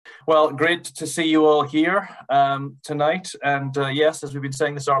Well, great to see you all here tonight. And yes, as we've been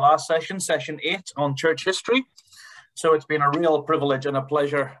saying, this is our last session, session 8 on church history. So it's been a real privilege and a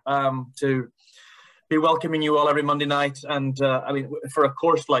pleasure to be welcoming you all every Monday night. And I mean, for a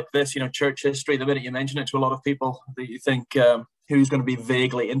course like this, church history, the minute you mention it to a lot of people, that you think who's going to be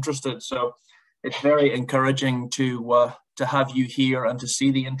vaguely interested. So it's very encouraging to have you here and to see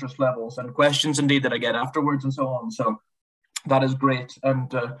the interest levels and questions indeed that I get afterwards and so on. So that is great,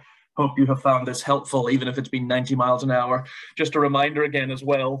 and hope you have found this helpful, even if it's been 90 miles an hour. Just a reminder again as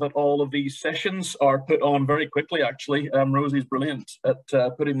well that all of these sessions are put on very quickly, actually. Rosie's brilliant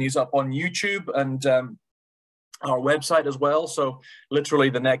at putting these up on YouTube and our website as well. So literally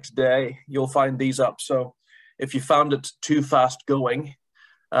the next day, you'll find these up. So if you found it too fast going,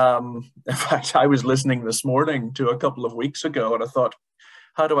 in fact, I was listening this morning to a couple of weeks ago, and I thought,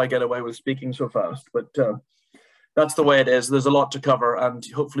 how do I get away with speaking so fast? But that's the way it is. There's a lot to cover, and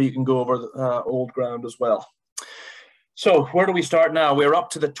hopefully you can go over old ground as well. So where do we start now? We're up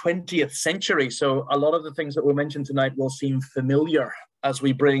to the 20th century. So a lot of the things that we'll mention tonight will seem familiar as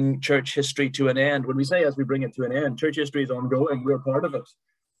we bring church history to an end. When we say as we bring it to an end, church history is ongoing. We're part of it.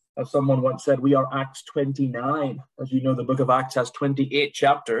 As someone once said, we are Acts 29. As you know, the book of Acts has 28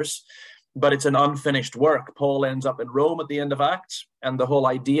 chapters, but it's an unfinished work. Paul ends up in Rome at the end of Acts, and the whole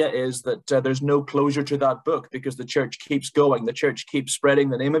idea is that there's no closure to that book because the church keeps going. The church keeps spreading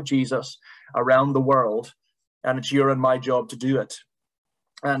the name of Jesus around the world, and it's your and my job to do it.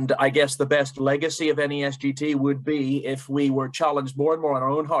 And I guess the best legacy of any SGT would be if we were challenged more and more in our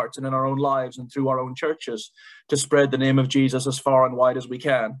own hearts and in our own lives and through our own churches to spread the name of Jesus as far and wide as we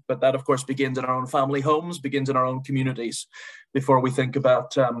can. But that, of course, begins in our own family homes, begins in our own communities before we think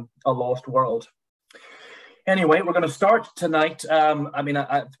about a lost world. Anyway, we're going to start tonight.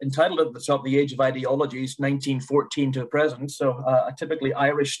 I've entitled it at the top, The Age of Ideologies, 1914 to the present. So a typically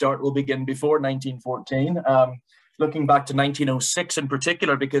Irish start will begin before 1914. Looking back to 1906 in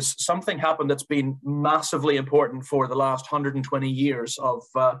particular, because something happened that's been massively important for the last 120 years of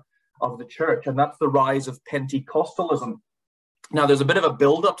the church, and that's the rise of Pentecostalism. Now, there's a bit of a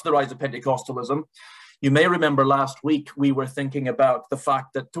build-up to the rise of Pentecostalism. You may remember last week we were thinking about the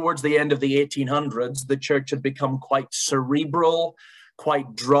fact that towards the end of the 1800s, the church had become quite cerebral,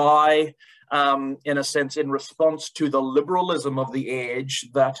 quite dry, in a sense, in response to the liberalism of the age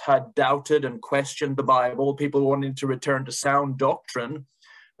that had doubted and questioned the Bible, people wanting to return to sound doctrine.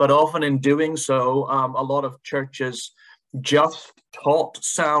 But often in doing so, a lot of churches just taught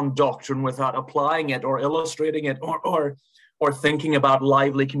sound doctrine without applying it or illustrating it or thinking about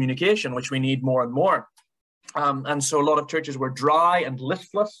lively communication, which we need more and more. And so a lot of churches were dry and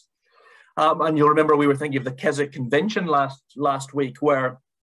listless. And you'll remember we were thinking of the Keswick Convention last week, where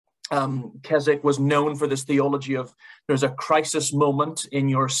Keswick was known for this theology of there's a crisis moment in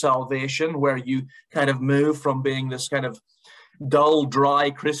your salvation where you kind of move from being this kind of dull,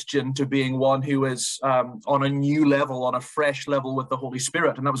 dry Christian to being one who is on a new level, on a fresh level with the Holy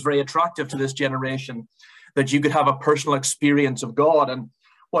Spirit. And that was very attractive to this generation, that you could have a personal experience of God. And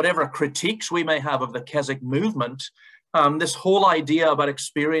whatever critiques we may have of the Keswick movement, this whole idea about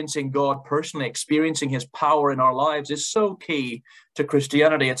experiencing God personally, experiencing his power in our lives is so key to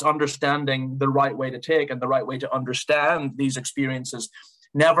Christianity. It's understanding the right way to take and the right way to understand these experiences.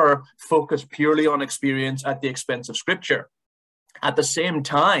 Never focus purely on experience at the expense of Scripture. At the same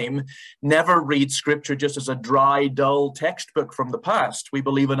time, never read Scripture just as a dry, dull textbook from the past. We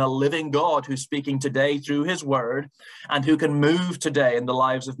believe in a living God who's speaking today through his word and who can move today in the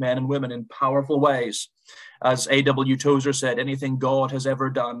lives of men and women in powerful ways. As A.W. Tozer said, anything God has ever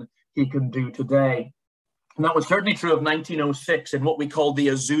done, he can do today. And that was certainly true of 1906 in what we call the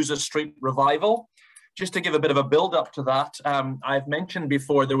Azusa Street Revival. Just to give a bit of a build-up to that, I've mentioned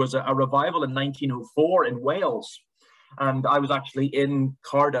before there was a revival in 1904 in Wales. And I was actually in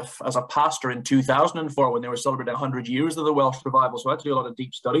Cardiff as a pastor in 2004 when they were celebrating 100 years of the Welsh Revival. So I had to do a lot of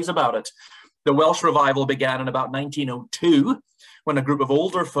deep studies about it. The Welsh Revival began in about 1902 when a group of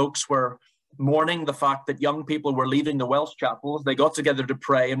older folks were mourning the fact that young people were leaving the Welsh chapels. They got together to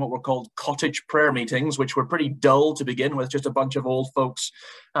pray in what were called cottage prayer meetings, which were pretty dull to begin with, just a bunch of old folks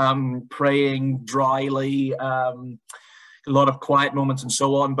praying dryly, a lot of quiet moments and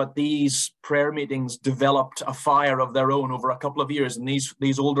so on. But these prayer meetings developed a fire of their own over a couple of years. And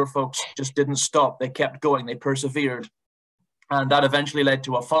these older folks just didn't stop. They kept going. They persevered. And that eventually led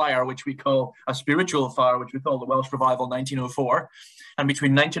to a fire, which we call a spiritual fire, which we call the Welsh Revival 1904. And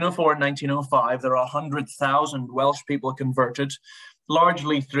between 1904 and 1905, there are 100,000 Welsh people converted,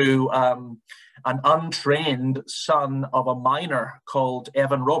 largely through an untrained son of a miner called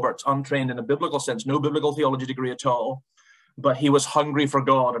Evan Roberts, untrained in a biblical sense, no biblical theology degree at all, but he was hungry for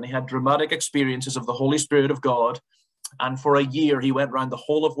God, and he had dramatic experiences of the Holy Spirit of God. And for a year, he went around the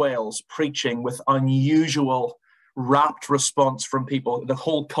whole of Wales preaching with unusual, rapt response from people. The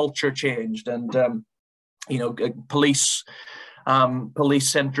whole culture changed, and police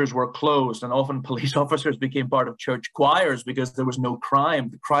centres were closed, and often police officers became part of church choirs because there was no crime.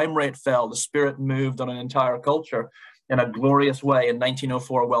 The crime rate fell. The Spirit moved on an entire culture in a glorious way in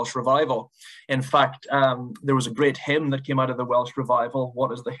 1904 Welsh Revival. In fact, there was a great hymn that came out of the Welsh Revival.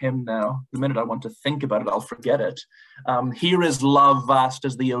 What is the hymn now? The minute I want to think about it, I'll forget it. Here is love vast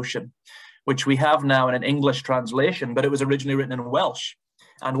as the ocean, which we have now in an English translation, but it was originally written in Welsh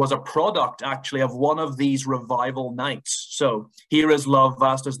and was a product actually of one of these revival nights. So here is love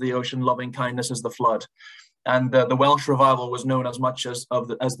vast as the ocean, loving kindness as the flood. And the Welsh Revival was known as much as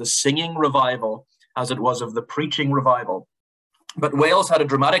the singing revival as it was of the preaching revival. But Wales had a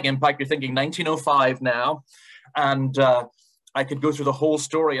dramatic impact. You're thinking 1905 now, and I could go through the whole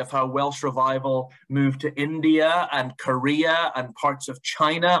story of how Welsh Revival moved to India and Korea and parts of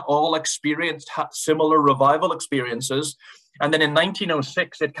China, all experienced similar revival experiences. And then in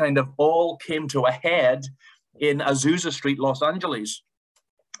 1906, it kind of all came to a head in Azusa Street, Los Angeles.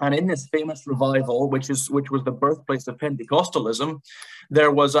 And in this famous revival, which was the birthplace of Pentecostalism,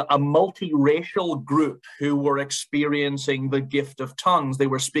 there was a multiracial group who were experiencing the gift of tongues. They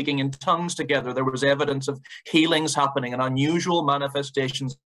were speaking in tongues together. There was evidence of healings happening and unusual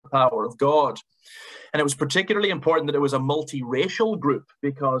manifestations of the power of God. And it was particularly important that it was a multiracial group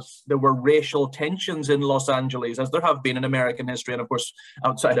because there were racial tensions in Los Angeles, as there have been in American history, and of course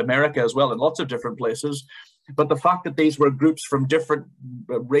outside America as well, in lots of different places. But the fact that these were groups from different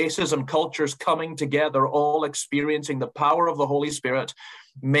races and cultures coming together, all experiencing the power of the Holy Spirit,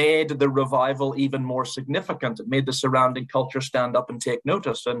 made the revival even more significant. It made the surrounding culture stand up and take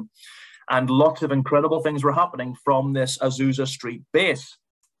notice. And lots of incredible things were happening from this Azusa Street base.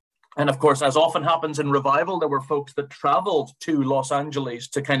 And of course, as often happens in revival, there were folks that traveled to Los Angeles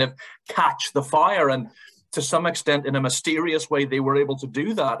to kind of catch the fire. And to some extent, in a mysterious way, they were able to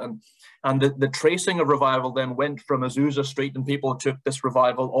do that. And the tracing of revival then went from Azusa Street, and people took this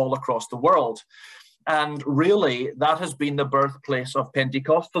revival all across the world. And really, that has been the birthplace of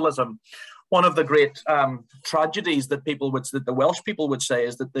Pentecostalism. One of the great tragedies that the Welsh people would say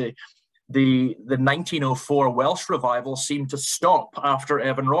is that the 1904 Welsh revival seemed to stop after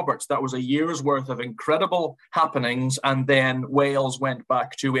Evan Roberts. That was a year's worth of incredible happenings, and then Wales went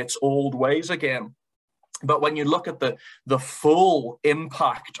back to its old ways again. But when you look at the full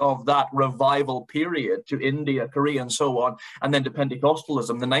impact of that revival period to India, Korea, and so on, and then to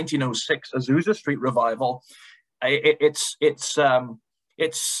Pentecostalism, the 1906 Azusa Street revival, its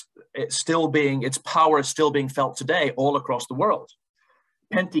power is still being felt today all across the world.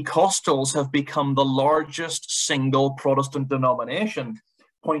 Pentecostals have become the largest single Protestant denomination.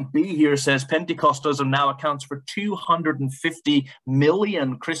 Point B here says Pentecostalism now accounts for 250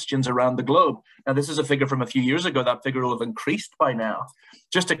 million Christians around the globe. Now, this is a figure from a few years ago. That figure will have increased by now.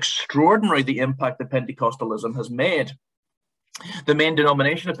 Just extraordinary, the impact that Pentecostalism has made. The main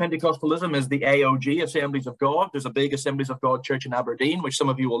denomination of Pentecostalism is the AOG, Assemblies of God. There's a big Assemblies of God church in Aberdeen, which some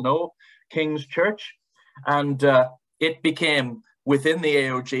of you will know, King's Church. And it became, within the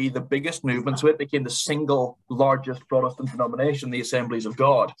AOG, the biggest movement. So it became the single largest Protestant denomination, the Assemblies of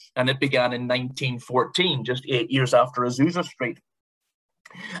God. And it began in 1914, just 8 years after Azusa Street.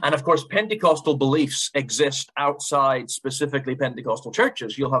 And of course, Pentecostal beliefs exist outside specifically Pentecostal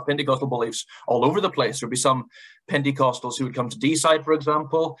churches. You'll have Pentecostal beliefs all over the place. There'll be some Pentecostals who would come to Deeside, for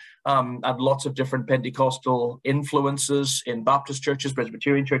example, and lots of different Pentecostal influences in Baptist churches,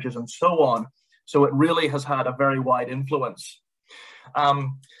 Presbyterian churches, and so on. So it really has had a very wide influence.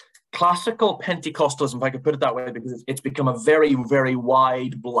 Classical Pentecostalism, if I could put it that way, because it's become a very, very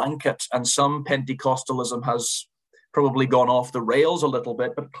wide blanket, and some Pentecostalism has probably gone off the rails a little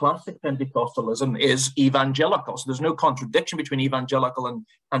bit, but classic Pentecostalism is evangelical. So there's no contradiction between evangelical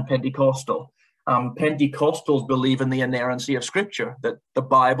and Pentecostal. Pentecostals believe in the inerrancy of Scripture, that the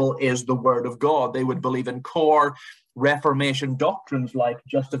Bible is the Word of God. They would believe in core Reformation doctrines like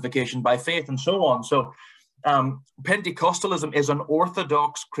justification by faith and so on. So Pentecostalism is an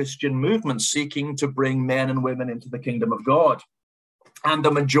orthodox Christian movement seeking to bring men and women into the kingdom of God. And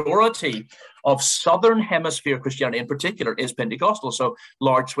the majority of Southern Hemisphere Christianity in particular is Pentecostal. So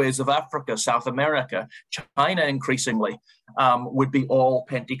large swathes of Africa, South America, China increasingly would be all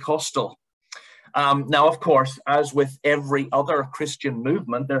Pentecostal. Now, of course, as with every other Christian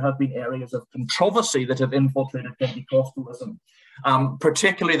movement, there have been areas of controversy that have infiltrated Pentecostalism,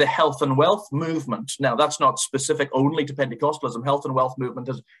 particularly the health and wealth movement. Now, that's not specific only to Pentecostalism. Health and wealth movement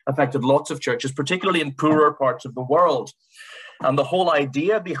has affected lots of churches, particularly in poorer parts of the world. And the whole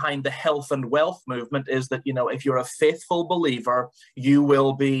idea behind the health and wealth movement is that, you know, if you're a faithful believer, you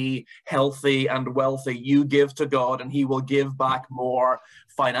will be healthy and wealthy. You give to God and he will give back more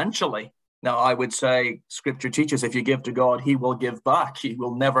financially. Now, I would say scripture teaches if you give to God, he will give back. You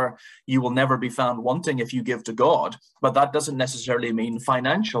will never be found wanting if you give to God. But that doesn't necessarily mean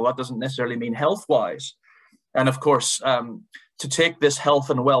financial. That doesn't necessarily mean health-wise. And of course, to take this health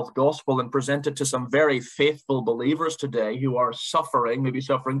and wealth gospel and present it to some very faithful believers today who are suffering, maybe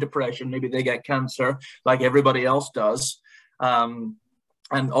suffering depression, maybe they get cancer like everybody else does.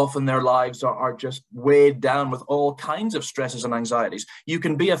 And often their lives are just weighed down with all kinds of stresses and anxieties. You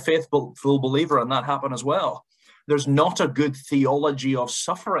can be a faithful believer and that happen as well. There's not a good theology of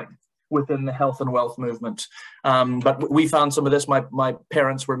suffering within the health and wealth movement. But we found some of this. My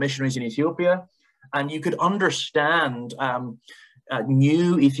parents were missionaries in Ethiopia, and you could understand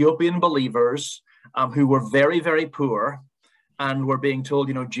new Ethiopian believers who were very, very poor and were being told,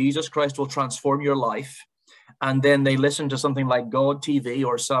 you know, Jesus Christ will transform your life. And then they listened to something like God TV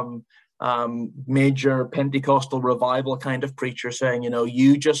or some major Pentecostal revival kind of preacher saying, you know,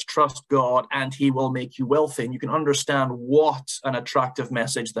 you just trust God and he will make you wealthy. And you can understand what an attractive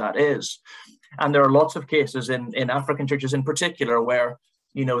message that is. And there are lots of cases in African churches in particular where,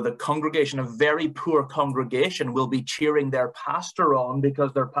 you know, the congregation, a very poor congregation, will be cheering their pastor on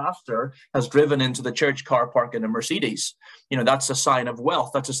because their pastor has driven into the church car park in a Mercedes. You know, that's a sign of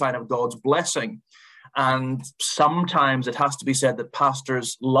wealth. That's a sign of God's blessing. And sometimes it has to be said that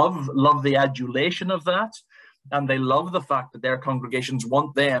pastors love the adulation of that. And they love the fact that their congregations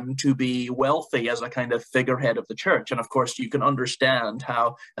want them to be wealthy as a kind of figurehead of the church. And of course, you can understand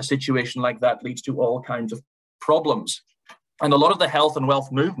how a situation like that leads to all kinds of problems. And a lot of the health and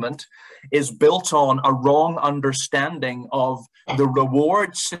wealth movement is built on a wrong understanding of the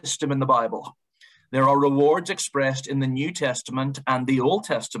reward system in the Bible. There are rewards expressed in the New Testament and the Old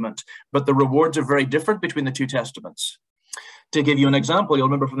Testament, but the rewards are very different between the two testaments. To give you an example, you'll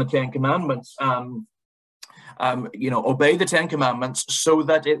remember from the Ten Commandments, you know, obey the Ten Commandments so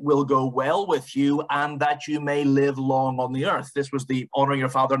that it will go well with you and that you may live long on the earth. This was the honor your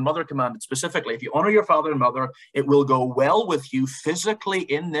father and mother commanded specifically. If you honor your father and mother, it will go well with you physically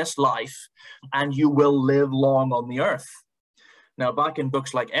in this life and you will live long on the earth. Now, back in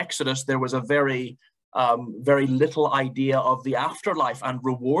books like Exodus, there was a very little idea of the afterlife and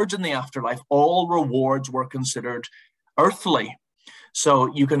rewards in the afterlife. All rewards were considered earthly.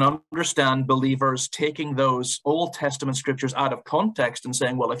 So you can understand believers taking those Old Testament scriptures out of context and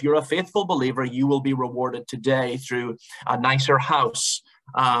saying, well, if you're a faithful believer, you will be rewarded today through a nicer house,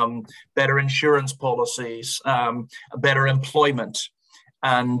 better insurance policies, better employment,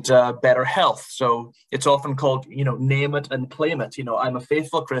 and better health. So it's often called, you know, name it and claim it. You know, I'm a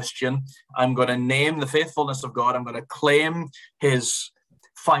faithful Christian. I'm going to name the faithfulness of God. I'm going to claim his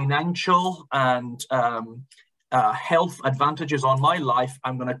financial and health advantages on my life.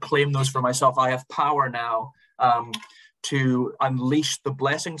 I'm going to claim those for myself. I have power now to unleash the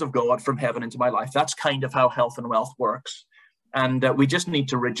blessings of God from heaven into my life. That's kind of how health and wealth works. And we just need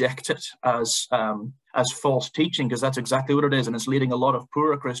to reject it as false teaching, because that's exactly what it is. And it's leading a lot of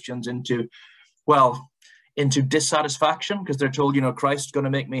poorer Christians into dissatisfaction, because they're told, you know, Christ's going to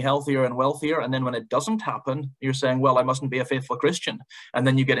make me healthier and wealthier. And then when it doesn't happen, you're saying, well, I mustn't be a faithful Christian. And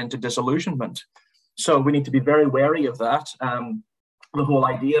then you get into disillusionment. So we need to be very wary of that, the whole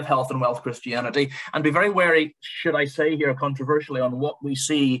idea of health and wealth Christianity, and be very wary, should I say here controversially, on what we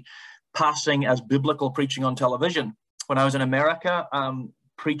see passing as biblical preaching on television. When I was in America,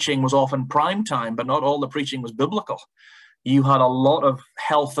 preaching was often prime time, but not all the preaching was biblical. You had a lot of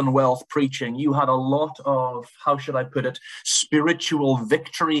health and wealth preaching. You had a lot of, how should I put it, spiritual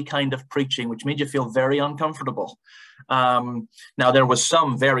victory kind of preaching, which made you feel very uncomfortable. Now, there was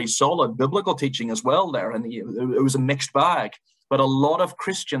some very solid biblical teaching as well there, and it was a mixed bag. But a lot of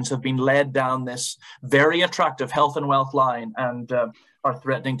Christians have been led down this very attractive health and wealth line and are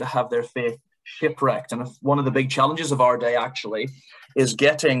threatening to have their faith shipwrecked. And one of the big challenges of our day actually is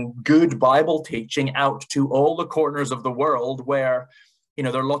getting good Bible teaching out to all the corners of the world where, you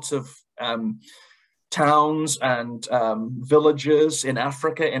know, there are lots of towns and villages in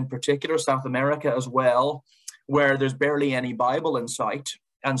Africa in particular, South America as well, where there's barely any Bible in sight.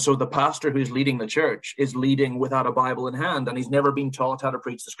 And so the pastor who's leading the church is leading without a Bible in hand, and he's never been taught how to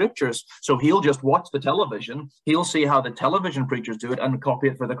preach the scriptures. So he'll just watch the television. He'll see how the television preachers do it and copy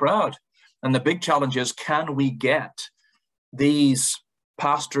it for the crowd. And the big challenge is, can we get these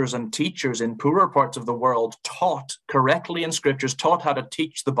pastors and teachers in poorer parts of the world taught correctly in scriptures, taught how to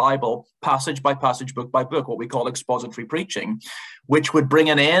teach the Bible passage by passage, book by book, what we call expository preaching, which would bring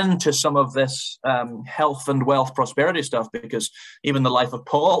an end to some of this health and wealth prosperity stuff, because even the life of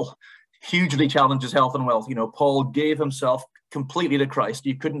Paul hugely challenges health and wealth. You know, Paul gave himself completely to Christ.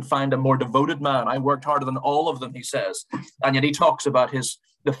 You couldn't find a more devoted man. I worked harder than all of them, he says. And yet he talks about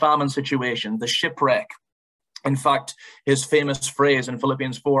the famine situation, the shipwreck. In fact, his famous phrase in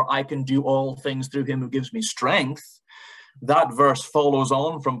Philippians 4, I can do all things through him who gives me strength. That verse follows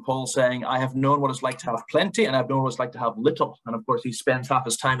on from Paul saying, I have known what it's like to have plenty, and I've known what it's like to have little. And of course, he spends half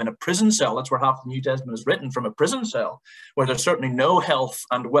his time in a prison cell. That's where half the New Testament is written, from a prison cell, where there's certainly no health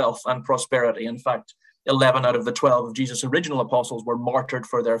and wealth and prosperity. In fact, 11 out of the 12 of Jesus' original apostles were martyred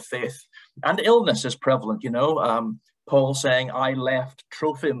for their faith. And illness is prevalent, you know. Paul saying, I left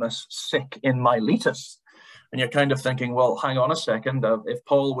Trophimus sick in Miletus. And you're kind of thinking, well, hang on a second. If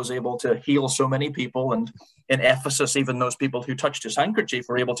Paul was able to heal so many people, and in Ephesus, even those people who touched his handkerchief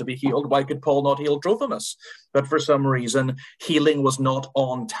were able to be healed, why could Paul not heal Trophimus? But for some reason, healing was not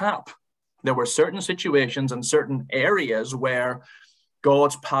on tap. There were certain situations and certain areas where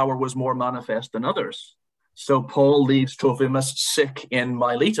God's power was more manifest than others. So Paul leaves Trophimus sick in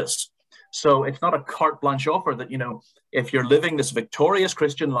Miletus. So it's not a carte blanche offer that, you know, if you're living this victorious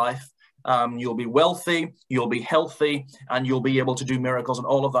Christian life, you'll be wealthy, you'll be healthy, and you'll be able to do miracles and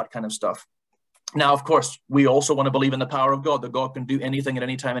all of that kind of stuff. Now, of course, we also want to believe in the power of God, that God can do anything at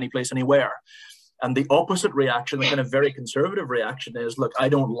any time, any place, anywhere. And the opposite reaction, the kind of very conservative reaction, is, look, I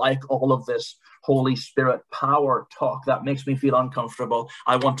don't like all of this Holy Spirit power talk. That makes me feel uncomfortable.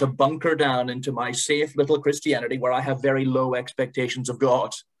 I want to bunker down into my safe little Christianity where I have very low expectations of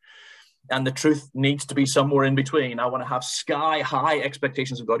God. And the truth needs to be somewhere in between. I want to have sky-high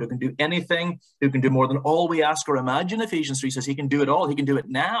expectations of God, who can do anything, who can do more than all we ask or imagine. Ephesians 3 says he can do it all. He can do it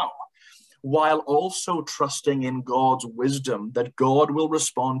now, while also trusting in God's wisdom, that God will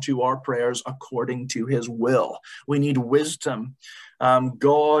respond to our prayers according to his will. We need wisdom.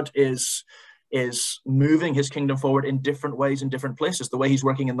 God is moving his kingdom forward in different ways in different places. The way he's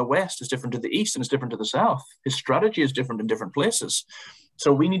working in the West is different to the East, and it's different to the South. His strategy is different in different places.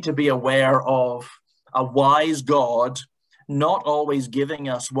 So we need to be aware of a wise God not always giving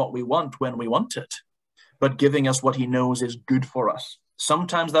us what we want when we want it, but giving us what he knows is good for us.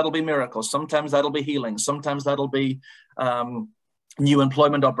 Sometimes that'll be miracles. Sometimes that'll be healing. Sometimes that'll be new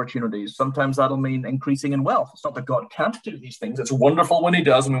employment opportunities. Sometimes that'll mean increasing in wealth. It's not that God can't do these things. It's wonderful when he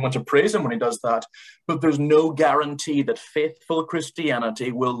does, and we want to praise him when he does that. But there's no guarantee that faithful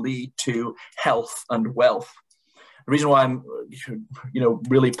Christianity will lead to health and wealth. The reason why I'm,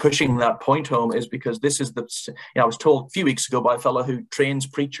 really pushing that point home is because this is I was told a few weeks ago by a fellow who trains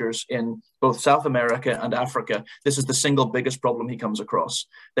preachers in both South America and Africa, this is the single biggest problem he comes across,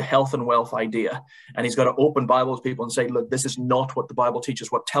 the health and wealth idea. And he's got to open Bible to people and say, look, this is not what the Bible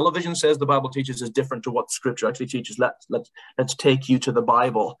teaches. What television says the Bible teaches is different to what Scripture actually teaches. Let's take you to the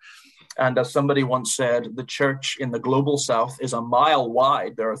Bible. And as somebody once said, the church in the global South is a mile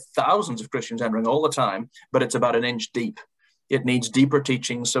wide. There are thousands of Christians entering all the time, but it's about an inch deep. It needs deeper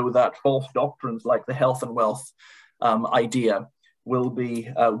teaching so that false doctrines like the health and wealth idea will be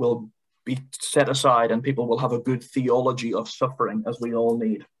set aside, and people will have a good theology of suffering, as we all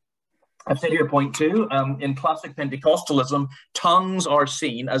need. I've said here point two, in classic Pentecostalism, tongues are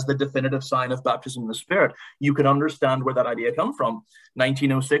seen as the definitive sign of baptism in the Spirit. You can understand where that idea come from.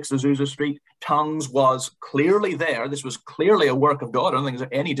 1906, Azusa Street, tongues was clearly there. This was clearly a work of God. I don't think there's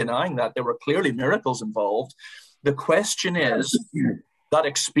any denying that. There were clearly miracles involved. The question is, that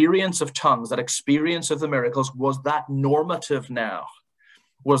experience of tongues, that experience of the miracles, was that normative now?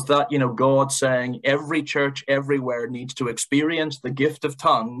 Was that, God saying every church everywhere needs to experience the gift of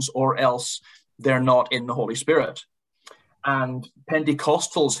tongues or else they're not in the Holy Spirit? And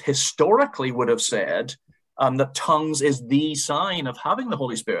Pentecostals historically would have said that tongues is the sign of having the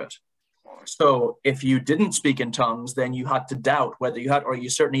Holy Spirit. So if you didn't speak in tongues, then you had to doubt whether you had, or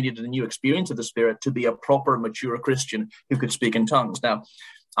you certainly needed a new experience of the Spirit to be a proper, mature Christian who could speak in tongues. Now,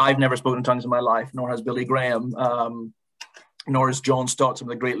 I've never spoken in tongues in my life, nor has Billy Graham, nor is John Stott, some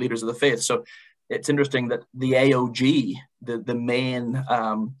of the great leaders of the faith. So it's interesting that the AOG, the main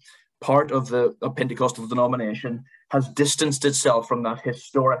part of the Pentecostal denomination, has distanced itself from that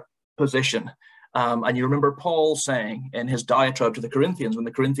historic position. And you remember Paul saying in his diatribe to the Corinthians, when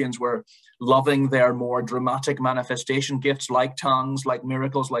the Corinthians were loving their more dramatic manifestation gifts like tongues, like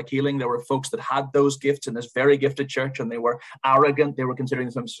miracles, like healing, there were folks that had those gifts in this very gifted church, and they were arrogant. They were considering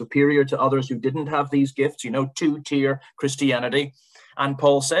themselves superior to others who didn't have these gifts, two-tier Christianity. And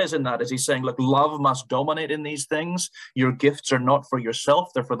Paul says in that, as he's saying, look, love must dominate in these things. Your gifts are not for yourself,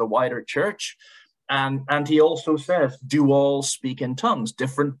 they're for the wider church. And he also says, do all speak in tongues.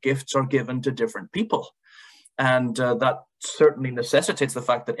 Different gifts are given to different people. And that certainly necessitates the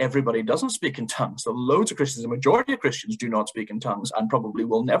fact that everybody doesn't speak in tongues. So loads of Christians, the majority of Christians do not speak in tongues and probably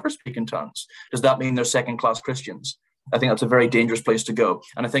will never speak in tongues. Does that mean they're second-class Christians? I think that's a very dangerous place to go.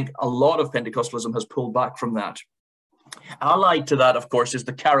 And I think a lot of Pentecostalism has pulled back from that. Allied to that, of course, is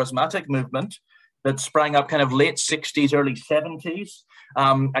the charismatic movement that sprang up kind of late 60s, early 70s.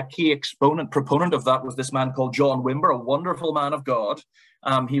 A key proponent of that was this man called John Wimber, a wonderful man of God.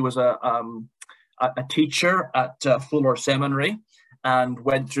 He was a teacher at Fuller Seminary and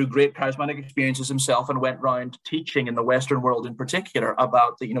went through great charismatic experiences himself and went around teaching in the Western world in particular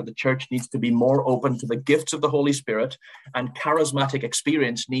about the church needs to be more open to the gifts of the Holy Spirit, and charismatic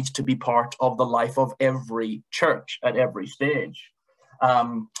experience needs to be part of the life of every church at every stage.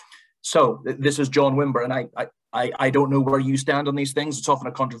 So this is John Wimber, and I don't know where you stand on these things. It's often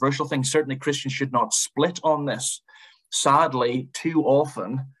a controversial thing. Certainly Christians should not split on this. Sadly, too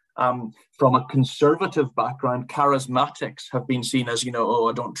often, from a conservative background, charismatics have been seen as, oh,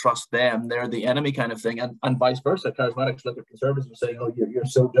 I don't trust them, they're the enemy kind of thing, and vice versa. Charismatics look at conservatives and say, oh, you're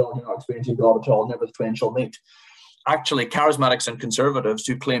so dull, you're not experiencing God at all, never the twain shall meet. Actually, charismatics and conservatives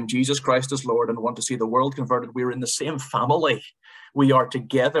who claim Jesus Christ as Lord and want to see the world converted, we're in the same family. We are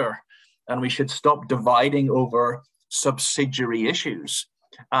together, and we should stop dividing over subsidiary issues.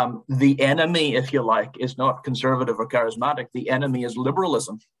 The enemy, if you like, is not conservative or charismatic. The enemy is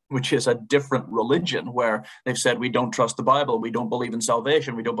liberalism, which is a different religion where they've said we don't trust the Bible, we don't believe in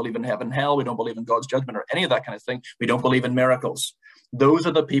salvation, we don't believe in heaven and hell, we don't believe in God's judgment or any of that kind of thing. We don't believe in miracles. Those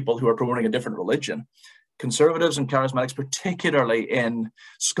are the people who are promoting a different religion. Conservatives and charismatics, particularly in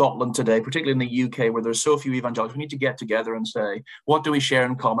Scotland today, particularly in the UK, where there's so few evangelicals, we need to get together and say, what do we share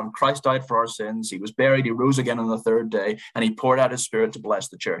in common? Christ died for our sins. He was buried. He rose again on the third day, and he poured out his Spirit to bless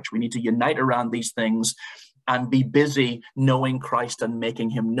the church. We need to unite around these things and be busy knowing Christ and making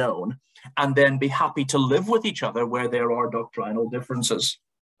him known, and then be happy to live with each other where there are doctrinal differences.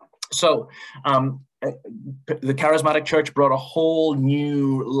 So the charismatic church brought a whole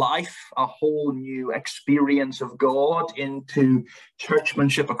new life, a whole new experience of God into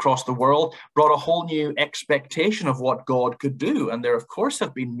churchmanship across the world, brought a whole new expectation of what God could do. And there, of course,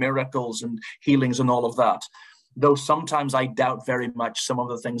 have been miracles and healings and all of that. Though sometimes I doubt very much some of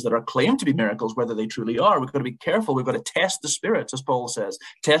the things that are claimed to be miracles, whether they truly are. We've got to be careful. We've got to test the spirits, as Paul says,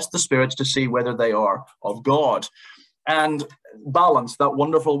 test the spirits to see whether they are of God. And balance, that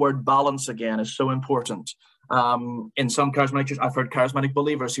wonderful word balance again, is so important. In some charismatic churches, I've heard charismatic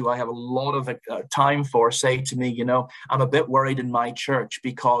believers who I have a lot of time for say to me, I'm a bit worried in my church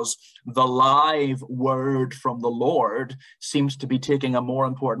because the live word from the Lord seems to be taking a more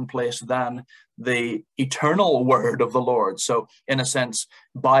important place than the eternal word of the Lord. So in a sense,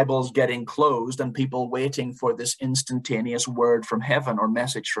 Bibles getting closed and people waiting for this instantaneous word from heaven or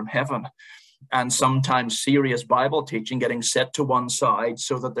message from heaven. And sometimes serious Bible teaching getting set to one side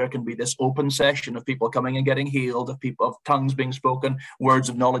so that there can be this open session of people coming and getting healed, of tongues being spoken, words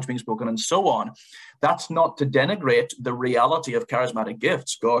of knowledge being spoken, and so on. That's not to denigrate the reality of charismatic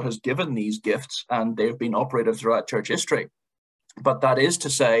gifts. God has given these gifts and they've been operated throughout church history. But that is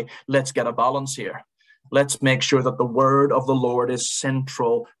to say, let's get a balance here. Let's make sure that the word of the Lord is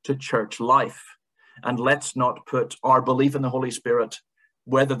central to church life. And let's not put our belief in the Holy Spirit,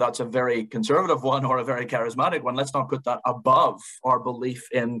 whether that's a very conservative one or a very charismatic one, let's not put that above our belief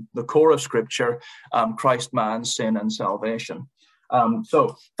in the core of Scripture, Christ, man, sin, and salvation.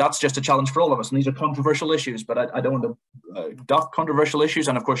 So that's just a challenge for all of us. And these are controversial issues, but I don't want to duck controversial issues.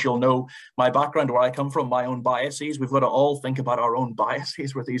 And of course, you'll know my background, where I come from, my own biases. We've got to all think about our own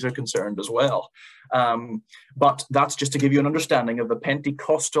biases where these are concerned as well. But that's just to give you an understanding of the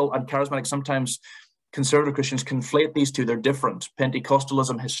Pentecostal and charismatic. Sometimes conservative Christians conflate these two. They're different.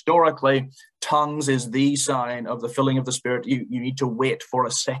 Pentecostalism, historically, tongues is the sign of the filling of the Spirit. You need to wait for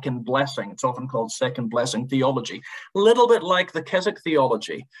a second blessing. It's often called second blessing theology. A little bit like the Keswick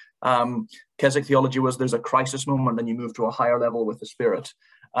theology. Keswick theology was there's a crisis moment and you move to a higher level with the Spirit.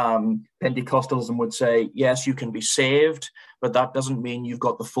 Pentecostalism would say, yes, you can be saved, but that doesn't mean you've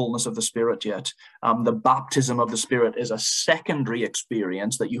got the fullness of the Spirit yet. The baptism of the Spirit is a secondary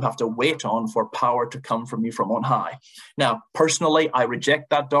experience that you have to wait on for power to come from you from on high. Now, personally, I reject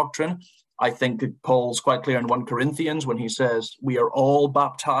that doctrine. I think Paul's quite clear in 1 Corinthians when he says we are all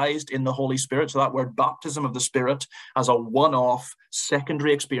baptized in the Holy Spirit. So that word baptism of the Spirit as a one-off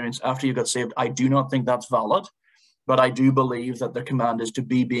secondary experience after you got saved, I do not think that's valid. But I do believe that the command is to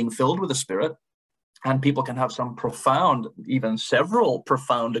be being filled with the Spirit. And people can have some profound, even several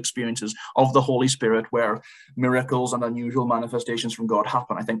profound experiences of the Holy Spirit where miracles and unusual manifestations from God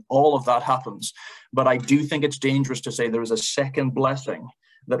happen. I think all of that happens. But I do think it's dangerous to say there is a second blessing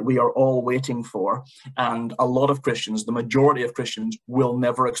that we are all waiting for. And a lot of Christians, the majority of Christians, will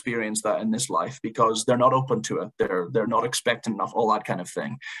never experience that in this life because they're not open to it. They're not expecting enough, all that kind of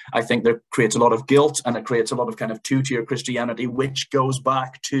thing. I think that creates a lot of guilt, and it creates a lot of kind of two-tier Christianity, which goes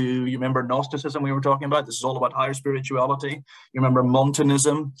back to, you remember Gnosticism we were talking about? This is all about higher spirituality. You remember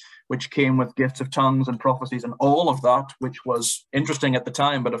Montanism, which came with gifts of tongues and prophecies and all of that, which was interesting at the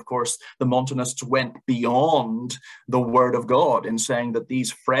time. But of course, the Montanists went beyond the word of God in saying that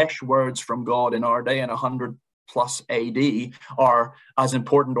these fresh words from God in our day in 100 plus AD are as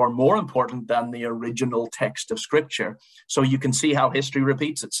important or more important than the original text of Scripture. So you can see how history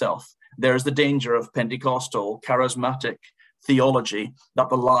repeats itself. There's the danger of Pentecostal, charismatic theology that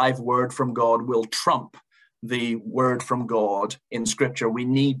the live word from God will trump the word from God in Scripture. We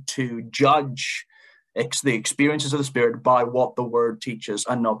need to judge the experiences of the Spirit by what the word teaches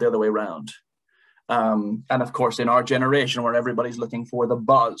and not the other way around. And of course, in our generation where everybody's looking for the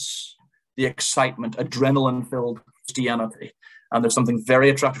buzz, the excitement, adrenaline-filled Christianity, and there's something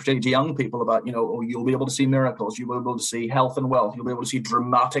very attractive to young people about, you know, oh, you'll be able to see miracles, you'll be able to see health and wealth, you'll be able to see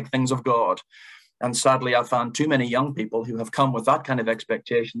dramatic things of God. And sadly, I've found too many young people who have come with that kind of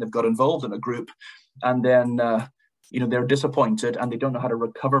expectation. They've got involved in a group, and then they're disappointed, and they don't know how to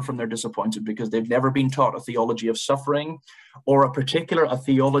recover from their disappointment because they've never been taught a theology of suffering, or a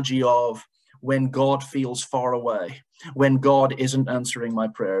theology of when God feels far away, when God isn't answering my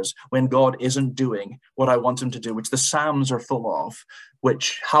prayers, when God isn't doing what I want him to do, which the Psalms are full of,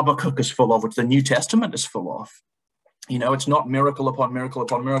 which Habakkuk is full of, which the New Testament is full of. You know, it's not miracle upon miracle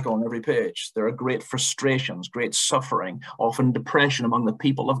upon miracle on every page. There are great frustrations, great suffering, often depression among the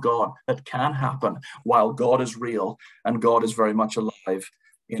people of God that can happen while God is real and God is very much alive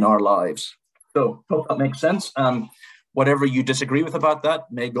in our lives. So, hope that makes sense. Whatever you disagree with about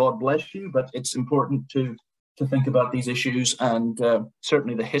that, may God bless you, but it's important to think about these issues, and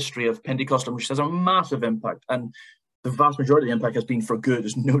certainly the history of Pentecostal, which has a massive impact, and the vast majority of the impact has been for good.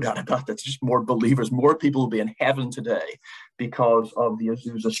 There's no doubt about that. It's just more believers, more people will be in heaven today because of the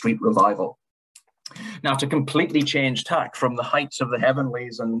Azusa Street revival. Now, to completely change tack from the heights of the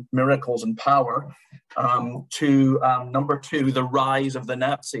heavenlies and miracles and power to number two, the rise of the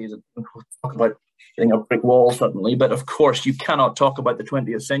Nazis. We'll talk about hitting a brick wall suddenly, but of course you cannot talk about the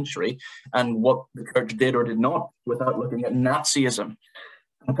 20th century and what the church did or did not without looking at Nazism.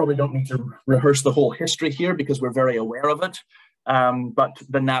 I probably don't need to rehearse the whole history here because we're very aware of it. But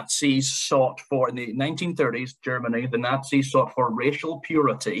the Nazis sought for, in the 1930s, Germany, the Nazis sought for racial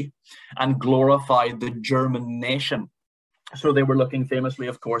purity and glorified the German nation. So they were looking famously,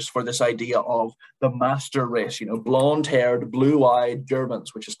 of course, for this idea of the master race, you know, blonde-haired, blue-eyed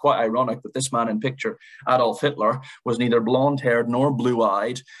Germans, which is quite ironic that this man in picture, Adolf Hitler, was neither blonde-haired nor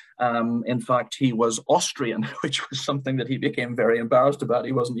blue-eyed. In fact, he was Austrian, which was something that he became very embarrassed about.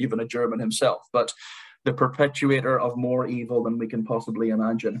 He wasn't even a German himself, but the perpetuator of more evil than we can possibly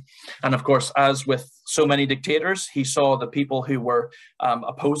imagine. And of course, as with so many dictators, he saw the people who were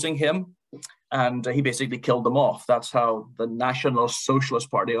opposing him, and he basically killed them off. That's how the National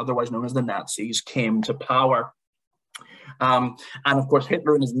Socialist Party, otherwise known as the Nazis, came to power. And of course,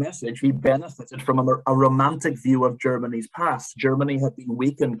 Hitler, in his message, he benefited from a romantic view of Germany's past. Germany had been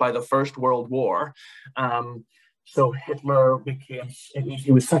weakened by the First World War. So Hitler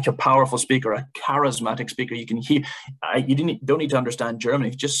he was such a powerful speaker, a charismatic speaker. You can hear, don't need to understand German.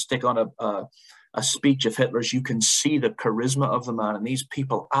 If you just stick on a speech of Hitler's, you can see the charisma of the man, and these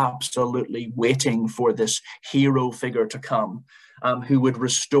people absolutely waiting for this hero figure to come, who would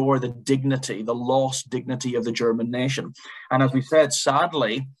restore the dignity, the lost dignity of the German nation. And as we said,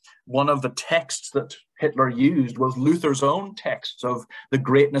 sadly, one of the texts that Hitler used was Luther's own texts of the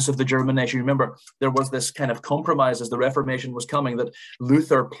greatness of the German nation. Remember, there was this kind of compromise as the Reformation was coming that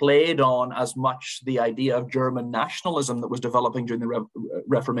Luther played on as much the idea of German nationalism that was developing during the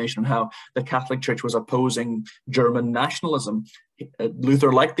Reformation and how the Catholic Church was opposing German nationalism.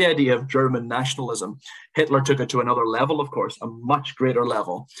 Luther liked the idea of German nationalism. Hitler took it to another level, of course, a much greater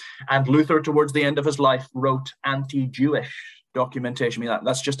level. And Luther, towards the end of his life, wrote anti-Jewish documentation. I mean,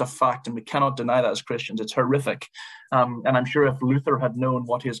 that's just a fact, and we cannot deny that as Christians. It's horrific. And I'm sure if Luther had known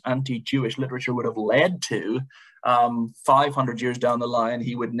what his anti-Jewish literature would have led to 500 years down the line,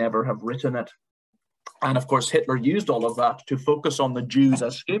 he would never have written it. And of course, Hitler used all of that to focus on the Jews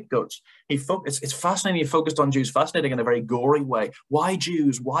as scapegoats. It's fascinating. He focused on Jews, fascinating in a very gory way. Why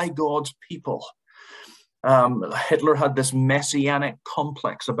Jews? Why God's people? Hitler had this messianic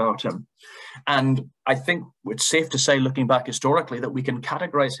complex about him. And I think it's safe to say, looking back historically, that we can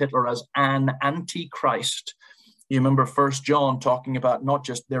categorize Hitler as an antichrist. You remember First John talking about not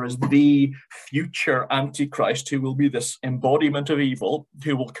just there is the future antichrist who will be this embodiment of evil,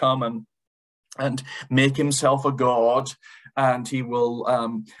 who will come and make himself a god, and he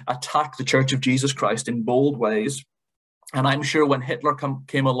will attack the Church of Jesus Christ in bold ways. And I'm sure when Hitler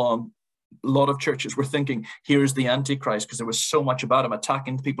came along, a lot of churches were thinking, here's the Antichrist, because there was so much about him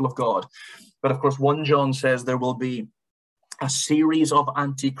attacking the people of God. But of course, 1 John says there will be a series of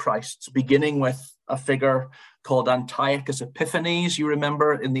Antichrists, beginning with a figure called Antiochus Epiphanes. You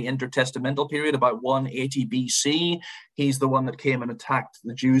remember in the intertestamental period, about 180 BC, he's the one that came and attacked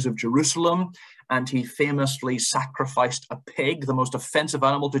the Jews of Jerusalem, and he famously sacrificed a pig, the most offensive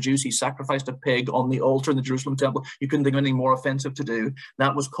animal to Jews. He sacrificed a pig on the altar in the Jerusalem temple. You couldn't think of anything more offensive to do.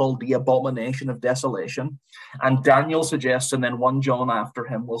 That was called the abomination of desolation. And Daniel suggests, and then 1 John after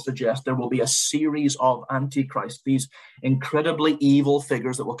him will suggest, there will be a series of antichrists, these incredibly evil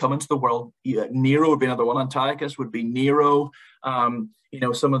figures that will come into the world. Nero would be another one. Antiochus would be Nero. Some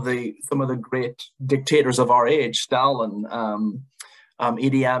of the great dictators of our age, Stalin,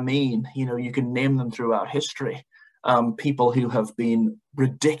 Idi Amin, you can name them throughout history. People who have been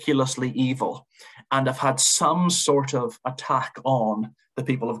ridiculously evil and have had some sort of attack on the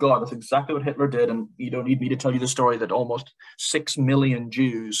people of God. That's exactly what Hitler did. And you don't need me to tell you the story that almost 6 million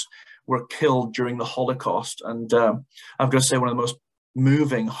Jews were killed during the Holocaust. And I've got to say, one of the most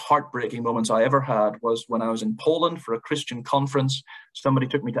moving, heartbreaking moments I ever had was when I was in Poland for a Christian conference. Somebody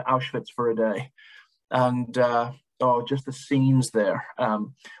took me to Auschwitz for a day. And just the scenes there.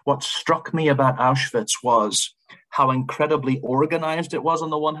 What struck me about Auschwitz was how incredibly organized it was on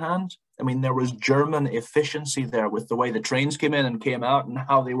the one hand. I mean, there was German efficiency there with the way the trains came in and came out and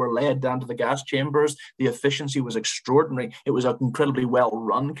how they were led down to the gas chambers. The efficiency was extraordinary. It was an incredibly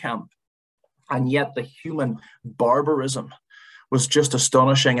well-run camp. And yet the human barbarism was just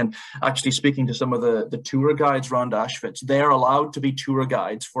astonishing. And actually speaking to some of the tour guides around Auschwitz, they're allowed to be tour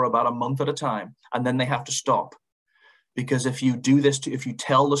guides for about a month at a time, and then they have to stop. Because if you do this, if you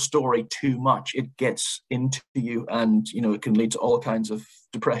tell the story too much, it gets into you, and it can lead to all kinds of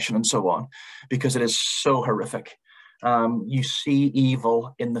depression and so on, because it is so horrific. You see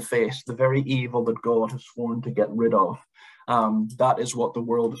evil in the face, the very evil that God has sworn to get rid of. That is what the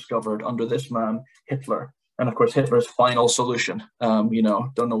world discovered under this man, Hitler. And of course, Hitler's final solution, don't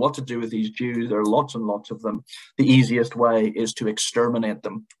know what to do with these Jews. There are lots and lots of them. The easiest way is to exterminate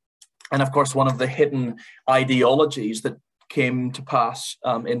them. And of course, one of the hidden ideologies that came to pass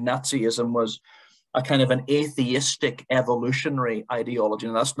in Nazism was a kind of an atheistic evolutionary ideology.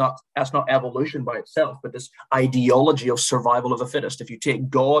 And that's not evolution by itself, but this ideology of survival of the fittest. If you take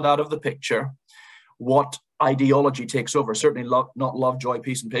God out of the picture, what ideology takes over? Certainly not love, joy,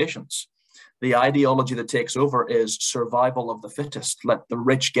 peace, and patience. The ideology that takes over is survival of the fittest. Let the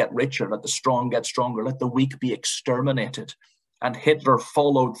rich get richer, let the strong get stronger, let the weak be exterminated. And Hitler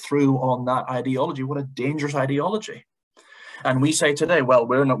followed through on that ideology. What a dangerous ideology. And we say today, well,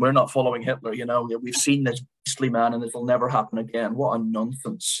 we're not following Hitler. We've seen this beastly man and it will never happen again. What a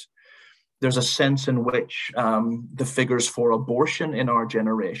nonsense. There's a sense in which the figures for abortion in our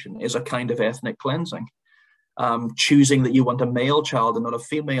generation is a kind of ethnic cleansing. Choosing that you want a male child and not a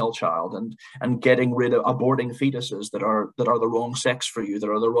female child, and getting rid of aborting fetuses that are the wrong sex for you, that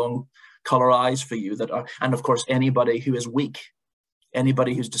are the wrong color eyes for you, and of course anybody who is weak,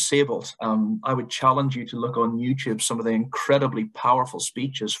 anybody who's disabled. I would challenge you to look on YouTube some of the incredibly powerful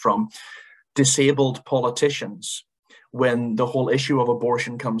speeches from disabled politicians when the whole issue of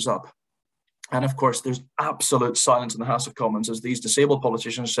abortion comes up. And of course, there's absolute silence in the House of Commons as these disabled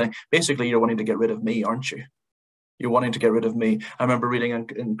politicians saying, basically, you're wanting to get rid of me, aren't you? You're wanting to get rid of me. I remember reading an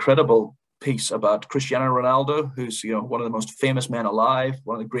incredible piece about Cristiano Ronaldo, who's one of the most famous men alive,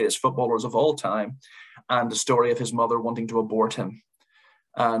 one of the greatest footballers of all time, and the story of his mother wanting to abort him.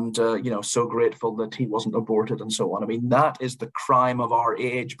 And, so grateful that he wasn't aborted and so on. I mean, that is the crime of our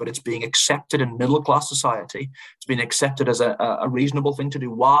age, but it's being accepted in middle-class society. It's being accepted as a reasonable thing to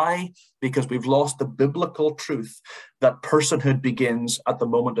do. Why? Because we've lost the biblical truth that personhood begins at the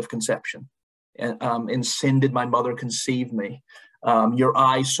moment of conception. In sin did my mother conceive me. Your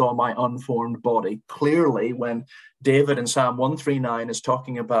eyes saw my unformed body. Clearly, when David in Psalm 139 is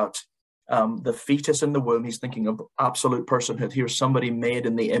talking about the fetus in the womb, he's thinking of absolute personhood. Here's somebody made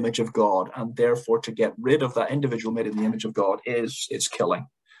in the image of God, and therefore to get rid of that individual made in the image of God it's killing.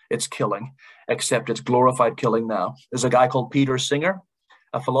 It's killing, except it's glorified killing now. There's a guy called Peter Singer,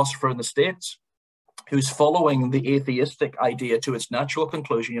 a philosopher in the States, who's following the atheistic idea to its natural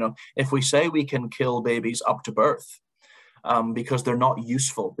conclusion. You know, if we say we can kill babies up to birth, because they're not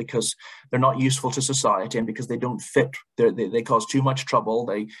useful, to society, and because they don't fit. They cause too much trouble.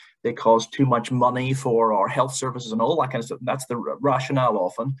 They cause too much money for our health services and all that kind of stuff. That's the rationale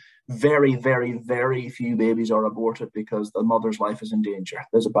often. Very, very, very few babies are aborted because the mother's life is in danger.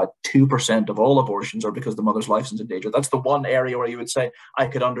 There's about 2% of all abortions are because the mother's life is in danger. That's the one area where you would say, I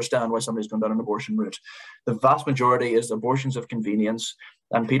could understand why somebody's gone down an abortion route. The vast majority is abortions of convenience.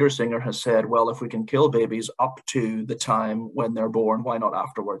 And Peter Singer has said, well, if we can kill babies up to the time when they're born, why not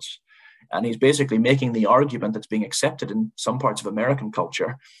afterwards? And he's basically making the argument that's being accepted in some parts of American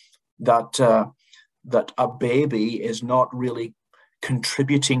culture that a baby is not really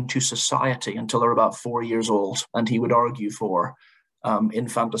contributing to society until they're about 4 years old. And he would argue for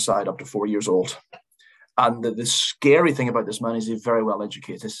infanticide up to 4 years old. And the scary thing about this man is he's very well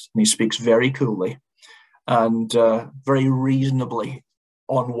educated, and he speaks very coolly and very reasonably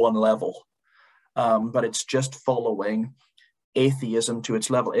on one level, but it's just following atheism to its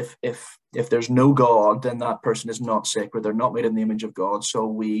level. If there's no God, then that person is not sacred. They're not made in the image of God. So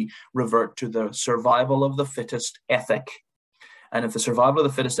we revert to the survival of the fittest ethic. And if the survival of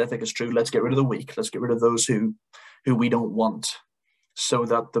the fittest ethic is true, let's get rid of the weak. Let's get rid of those who we don't want, so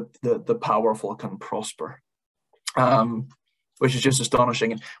that the powerful can prosper. Which is just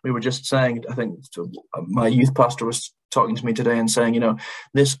astonishing. And we were just saying, I think my youth pastor was talking to me today and saying, you know,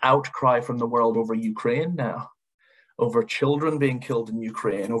 this outcry from the world over Ukraine now, over children being killed in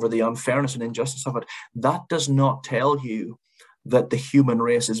Ukraine, over the unfairness and injustice of it, that does not tell you that the human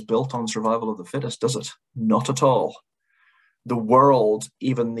race is built on survival of the fittest, does it? Not at all. The world,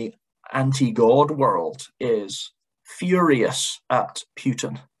 even the anti-God world, is furious at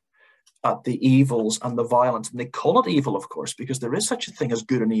Putin, at the evils and the violence. And they call it evil, of course, because there is such a thing as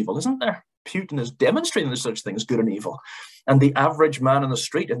good and evil, isn't there? Putin is demonstrating there's such a thing as good and evil. And the average man in the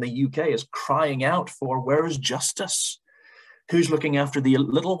street in the UK is crying out for, where is justice? Who's looking after the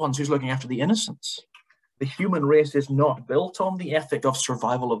little ones? Who's looking after the innocents? The human race is not built on the ethic of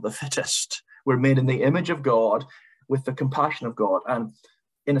survival of the fittest. We're made in the image of God with the compassion of God. And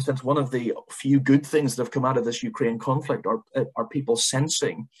in a sense, one of the few good things that have come out of this Ukraine conflict are people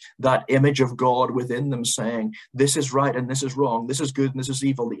sensing that image of God within them, saying, this is right and this is wrong, this is good and this is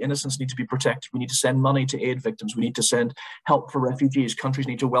evil, the innocents need to be protected, we need to send money to aid victims, we need to send help for refugees, countries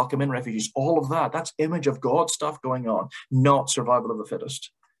need to welcome in refugees, all of that, that's image of God stuff going on, not survival of the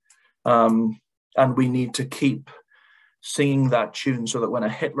fittest. And we need to keep singing that tune so that when a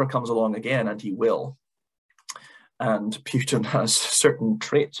Hitler comes along again, and he will, and Putin has certain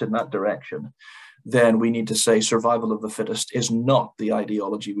traits in that direction, then we need to say survival of the fittest is not the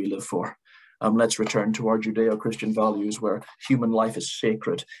ideology we live for. Let's return to our Judeo-Christian values, where human life is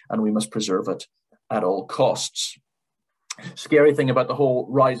sacred and we must preserve it at all costs. Scary thing about the whole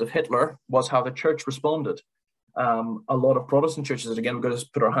rise of Hitler was how the church responded. A lot of Protestant churches, and again, we've got to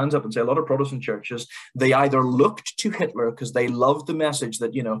put our hands up and say a lot of Protestant churches, they either looked to Hitler because they loved the message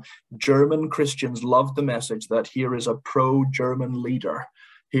that, you know, German Christians loved the message that here is a pro-German leader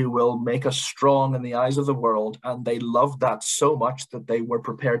who will make us strong in the eyes of the world. And they loved that so much that they were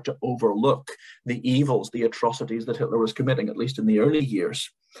prepared to overlook the evils, the atrocities that Hitler was committing, at least in the early years.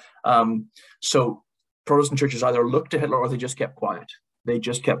 So Protestant churches either looked to Hitler or they just kept quiet. They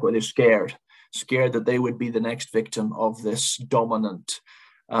just kept quiet. They're scared that they would be the next victim of this dominant,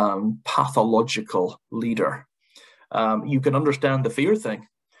 pathological leader. You can understand the fear thing,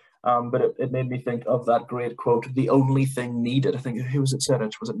 but it made me think of that great quote, the only thing needed. I think, who was it said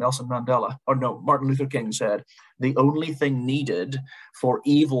it? Was it Nelson Mandela? Or no, Martin Luther King said, the only thing needed for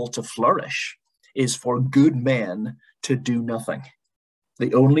evil to flourish is for good men to do nothing.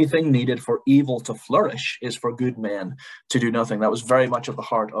 The only thing needed for evil to flourish is for good men to do nothing. That was very much at the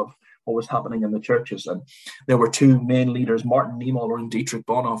heart of what was happening in the churches. And there were two main leaders, Martin Niemöller and Dietrich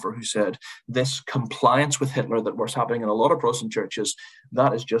Bonhoeffer, who said this compliance with Hitler that was happening in a lot of Protestant churches,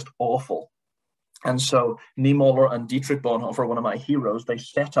 that is just awful. And so Niemöller and Dietrich Bonhoeffer, one of my heroes, they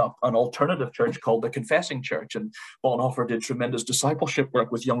set up an alternative church called the Confessing Church. And Bonhoeffer did tremendous discipleship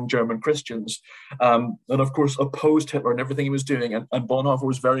work with young German Christians, and of course opposed Hitler and everything he was doing. And Bonhoeffer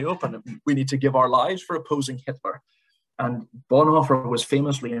was very open. We need to give our lives for opposing Hitler. And Bonhoeffer was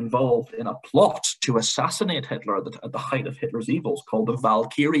famously involved in a plot to assassinate Hitler at the height of Hitler's evils, called the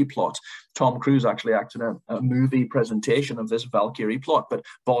Valkyrie plot. Tom Cruise actually acted in a movie presentation of this Valkyrie plot, but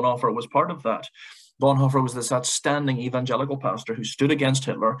Bonhoeffer was part of that. Bonhoeffer was this outstanding evangelical pastor who stood against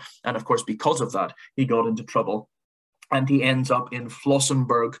Hitler, and of course, because of that, he got into trouble. And he ends up in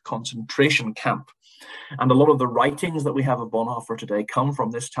Flossenburg concentration camp. And a lot of the writings that we have of Bonhoeffer today come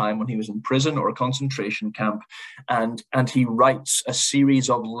from this time when he was in prison or a concentration camp, and he writes a series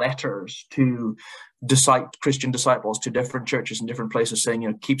of letters to Christian disciples, to different churches in different places,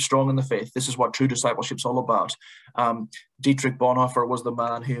 saying, keep strong in the faith. This is what true discipleship's all about. Dietrich Bonhoeffer was the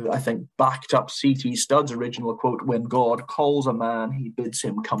man who, I think, backed up C.T. Studd's original quote, "When God calls a man, he bids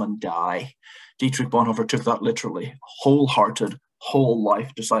him come and die." Dietrich Bonhoeffer took that literally, wholehearted, whole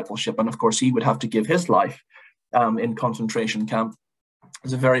life discipleship. And of course, he would have to give his life in concentration camp.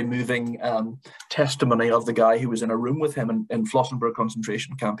 It's a very moving testimony of the guy who was in a room with him in Flossenburg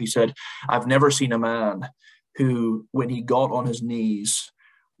concentration camp. He said, "I've never seen a man who, when he got on his knees,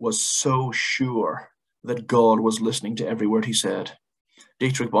 was so sure that God was listening to every word he said."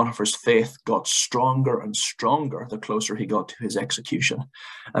 Dietrich Bonhoeffer's faith got stronger and stronger the closer he got to his execution.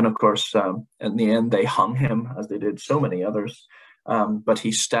 And of course, in the end, they hung him, as they did so many others. But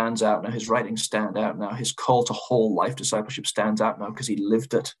he stands out now. His writings stand out now. His call to whole life discipleship stands out now because he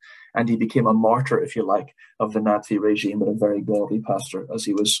lived it, and he became a martyr, if you like, of the Nazi regime, but a very godly pastor as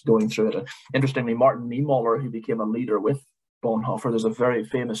he was going through it. And interestingly, Martin Niemöller, who became a leader with Bonhoeffer, there's a very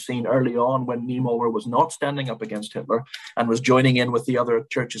famous scene early on when Niemöller was not standing up against Hitler and was joining in with the other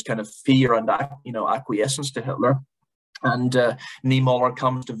church's kind of fear and acquiescence to Hitler. And Niemöller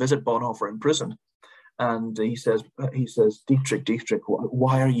comes to visit Bonhoeffer in prison. And he says, Dietrich,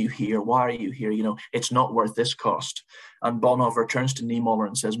 why are you here? Why are you here? It's not worth this cost. And Bonhoeffer turns to Niemöller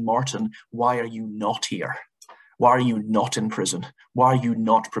and says, "Martin, why are you not here? Why are you not in prison? Why are you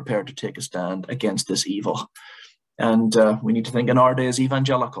not prepared to take a stand against this evil?" And we need to think in our day as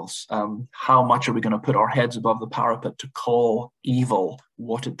evangelicals, how much are we going to put our heads above the parapet to call evil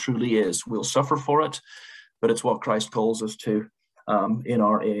what it truly is? We'll suffer for it, but it's what Christ calls us to in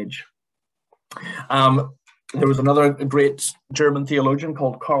our age. There was another great German theologian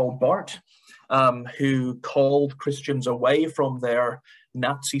called Karl Barth, who called Christians away from their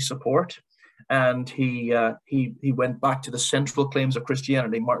Nazi support, and he went back to the central claims of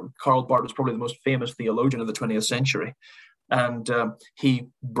Christianity. Karl Barth was probably the most famous theologian of the 20th century, and he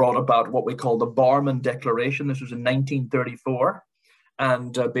brought about what we call the Barmen Declaration. This was in 1934,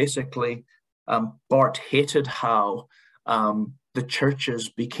 and basically Barth hated how the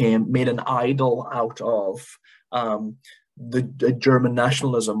churches made an idol out of the German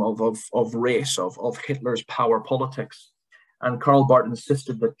nationalism, of race, of Hitler's power politics. And Karl Barth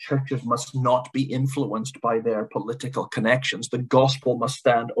insisted that churches must not be influenced by their political connections. The gospel must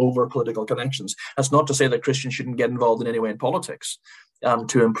stand over political connections. That's not to say that Christians shouldn't get involved in any way in politics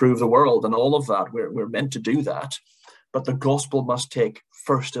to improve the world and all of that. We're meant to do that. But the gospel must take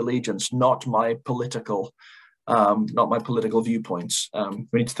first allegiance, not my political viewpoints.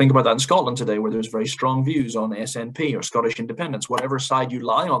 We need to think about that in Scotland today, where there's very strong views on SNP or Scottish independence. Whatever side you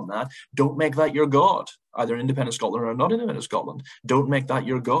lie on that, don't make that your God, either independent Scotland or not independent Scotland. Don't make that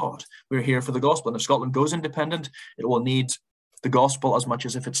your God. We're here for the gospel. And if Scotland goes independent, it will need the gospel as much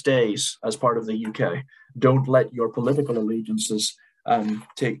as if it stays as part of the UK. Don't let your political allegiances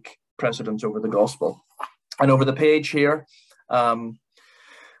take precedence over the gospel. And over the page here,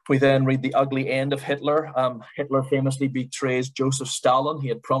 we then read the ugly end of Hitler. Hitler famously betrays Joseph Stalin. He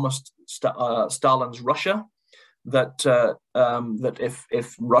had promised Stalin's Russia that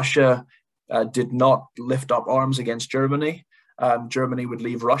if Russia did not lift up arms against Germany, Germany would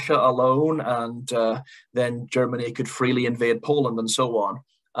leave Russia alone, and then Germany could freely invade Poland and so on.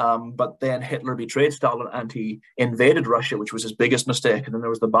 But then Hitler betrayed Stalin and he invaded Russia, which was his biggest mistake. And then there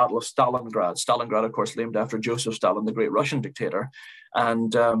was the Battle of Stalingrad. Stalingrad, of course, named after Joseph Stalin, the great Russian dictator.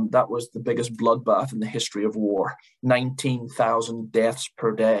 And that was the biggest bloodbath in the history of war. 19,000 deaths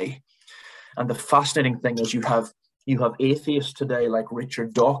per day. And the fascinating thing is you have atheists today like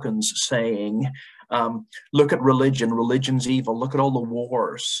Richard Dawkins saying, look at religion, religion's evil. Look at all the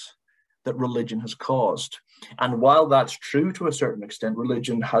wars that religion has caused. And while that's true to a certain extent,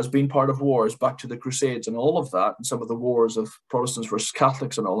 religion has been part of wars back to the Crusades and all of that, and some of the wars of Protestants versus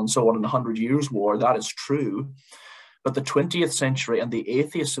Catholics and all, and so on in the 100 Years' War, that is true. But the 20th century and the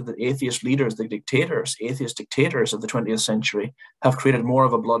atheist leaders, the atheist dictators of the 20th century have created more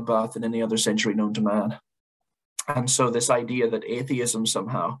of a bloodbath than any other century known to man. And so this idea that atheism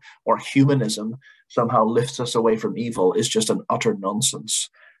somehow, or humanism somehow lifts us away from evil is just an utter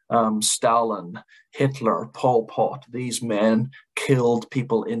nonsense. Stalin, Hitler, Pol Pot, these men killed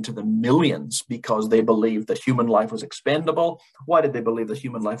people into the millions because they believed that human life was expendable. Why did they believe that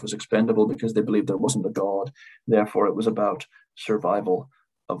human life was expendable? Because they believed there wasn't a God. Therefore, it was about survival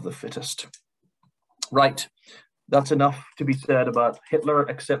of the fittest. Right. that's enough to be said about Hitler,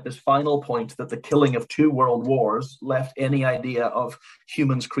 except this final point that the killing of 2 world wars left any idea of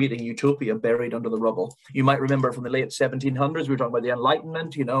humans creating utopia buried under the rubble. You might remember from the late 1700s, we were talking about the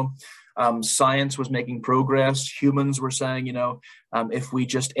Enlightenment, science was making progress. Humans were saying, if we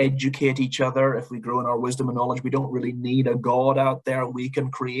just educate each other, if we grow in our wisdom and knowledge, we don't really need a God out there. We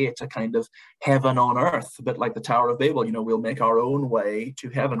can create a kind of heaven on earth, a bit like the Tower of Babel. We'll make our own way to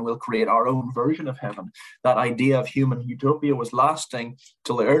heaven. We'll create our own version of heaven. That idea of human utopia was lasting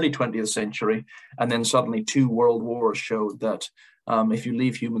till the early 20th century. And then suddenly 2 world wars showed that if you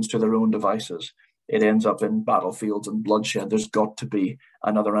leave humans to their own devices, it ends up in battlefields and bloodshed. There's got to be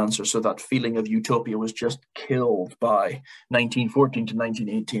another answer. So that feeling of utopia was just killed by 1914 to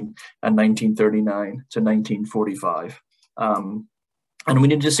 1918 and 1939 to 1945. And we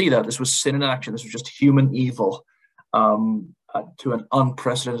need to see that. This was sin in action. This was just human evil to an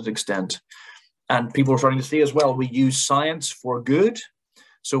unprecedented extent. And people are starting to see as well, we use science for good.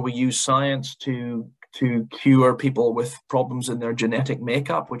 So we use science to cure people with problems in their genetic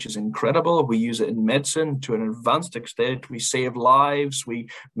makeup, which is incredible. We use it in medicine to an advanced extent. We save lives. We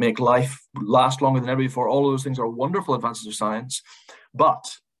make life last longer than ever before. All of those things are wonderful advances of science. But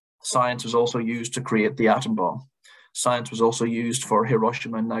science was also used to create the atom bomb. Science was also used for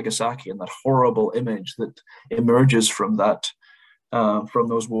Hiroshima and Nagasaki, and that horrible image that emerges from that, from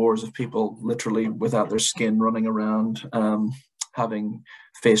those wars of people literally without their skin running around, having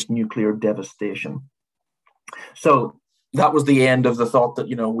faced nuclear devastation. So that was the end of the thought that,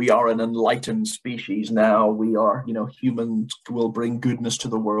 we are an enlightened species now. We are, humans will bring goodness to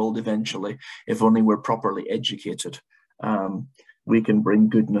the world eventually, if only we're properly educated. We can bring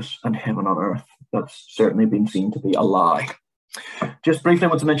goodness and heaven on earth. That's certainly been seen to be a lie. Just briefly, I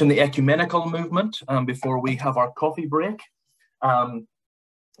want to mention the ecumenical movement before we have our coffee break.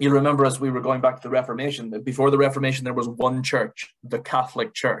 You remember, as we were going back to the Reformation, that before the Reformation, there was one church, the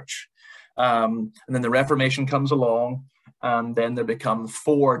Catholic Church. And then the Reformation comes along, and then there become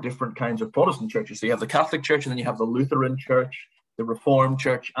 4 different kinds of Protestant churches. So you have the Catholic Church, and then you have the Lutheran Church, the Reformed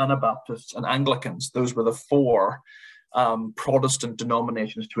Church, Anabaptists, and Anglicans. Those were the 4 Protestant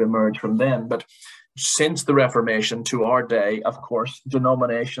denominations to emerge from then. But since the Reformation to our day, of course,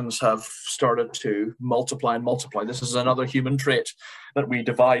 denominations have started to multiply and multiply. This is another human trait, that we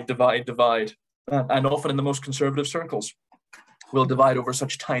divide. And often in the most conservative circles, we'll divide over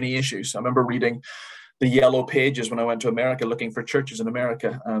such tiny issues. I remember reading the Yellow Pages when I went to America, looking for churches in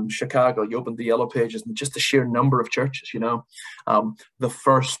America. Chicago, you opened the Yellow Pages, and just the sheer number of churches, the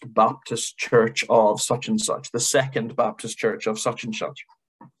First Baptist Church of such and such, the Second Baptist Church of such and such,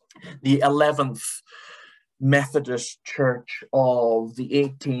 the 11th Methodist Church of the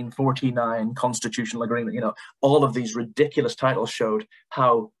 1849 Constitutional Agreement. All of these ridiculous titles showed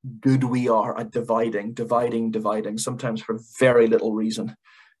how good we are at dividing, sometimes for very little reason.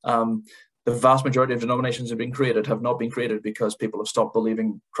 The vast majority of denominations that have been created have not been created because people have stopped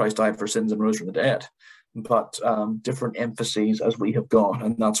believing Christ died for sins and rose from the dead, but different emphases as we have gone,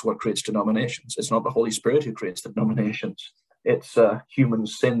 and that's what creates denominations. It's not the Holy Spirit who creates the denominations. It's human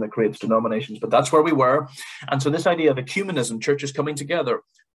sin that creates denominations, but that's where we were. And so this idea of ecumenism, churches coming together,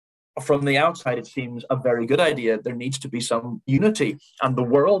 from the outside, it seems a very good idea. There needs to be some unity, and the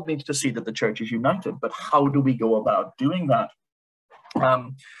world needs to see that the church is united. But how do we go about doing that?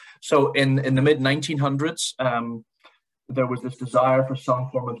 So in the mid-1900s, there was this desire for some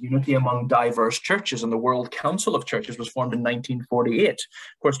form of unity among diverse churches, and the World Council of Churches was formed in 1948. Of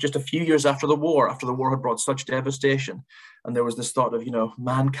course, just a few years after the war had brought such devastation. And there was this thought of,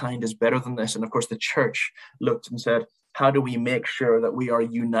 mankind is better than this. And of course, the church looked and said, how do we make sure that we are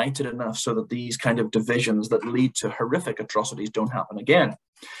united enough so that these kind of divisions that lead to horrific atrocities don't happen again?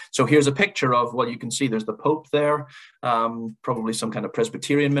 So here's a picture of, well, you can see there's the Pope there, probably some kind of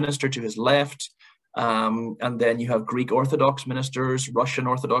Presbyterian minister to his left. And then you have Greek Orthodox ministers, Russian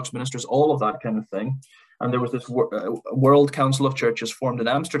Orthodox ministers, all of that kind of thing. And there was this World Council of Churches formed in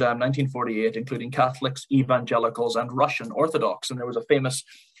Amsterdam, 1948, including Catholics, Evangelicals, and Russian Orthodox. And there was a famous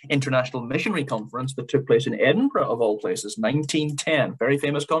international missionary conference that took place in Edinburgh, of all places, 1910, very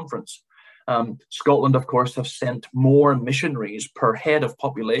famous conference. Scotland, of course, have sent more missionaries per head of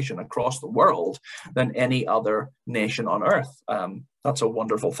population across the world than any other nation on earth. That's a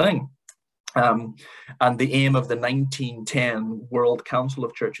wonderful thing. And the aim of the 1910 World Council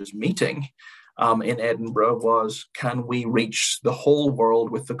of Churches meeting in Edinburgh was, can we reach the whole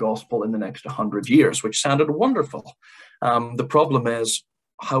world with the gospel in the next 100 years, which sounded wonderful. The problem is,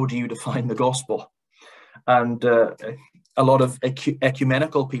 how do you define the gospel? And a lot of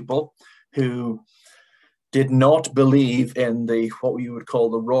ecumenical people who did not believe in the what we would call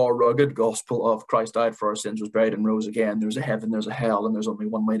the raw, rugged gospel of Christ died for our sins, was buried, and rose again. There's a heaven, there's a hell, and there's only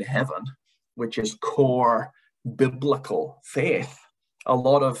one way to heaven, which is core biblical faith. A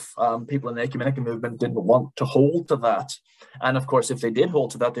lot of people in the ecumenical movement didn't want to hold to that. And of course, if they did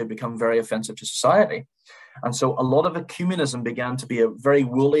hold to that, they'd become very offensive to society. And so a lot of ecumenism began to be very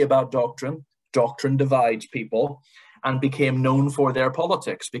woolly about doctrine. Doctrine divides people, and became known for their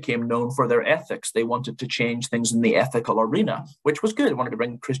politics, became known for their ethics. They wanted to change things in the ethical arena, which was good. They wanted to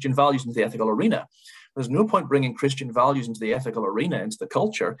bring Christian values into the ethical arena. There's no point bringing Christian values into the ethical arena, into the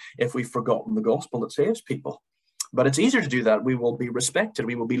culture, if we've forgotten the gospel that saves people. But it's easier to do that. We will be respected.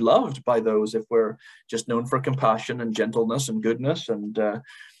 We will be loved by those if we're just known for compassion and gentleness and goodness and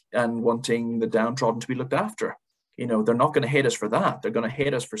wanting the downtrodden to be looked after. You know, they're not going to hate us for that. They're going to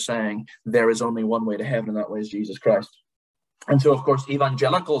hate us for saying there is only one way to heaven, and that way is Jesus Christ. And so, of course,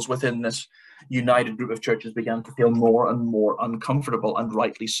 evangelicals within this united group of churches began to feel more and more uncomfortable, and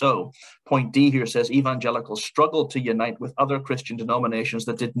rightly so. Point D here says evangelicals struggled to unite with other Christian denominations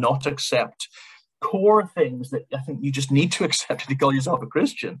that did not accept core things that I think you just need to accept to call yourself a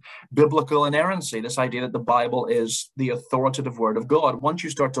Christian. Biblical inerrancy, this idea that the Bible is the authoritative word of God. Once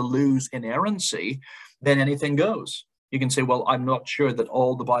you start to lose inerrancy, then anything goes. You can say, well, I'm not sure that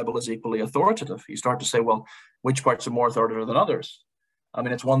all the Bible is equally authoritative. You start to say, well, which parts are more authoritative than others? I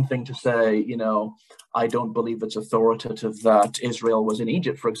mean, it's one thing to say, you know, I don't believe it's authoritative that Israel was in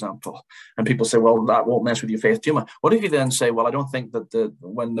Egypt, for example. And people say, well, that won't mess with your faith too much. What if you then say, well, I don't think that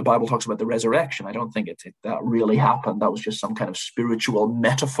when the Bible talks about the resurrection, I don't think that really happened. That was just some kind of spiritual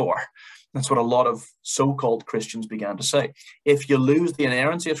metaphor. That's what a lot of so-called Christians began to say. If you lose the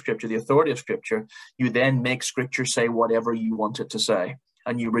inerrancy of Scripture, the authority of Scripture, you then make Scripture say whatever you want it to say.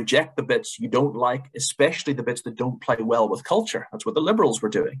 And you reject the bits you don't like, especially the bits that don't play well with culture. That's what the liberals were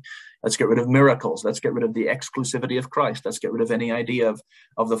doing. Let's get rid of miracles. Let's get rid of the exclusivity of Christ. Let's get rid of any idea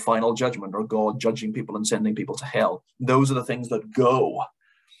of the final judgment or God judging people and sending people to hell. Those are the things that go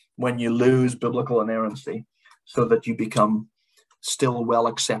when you lose biblical inerrancy, so that you become still well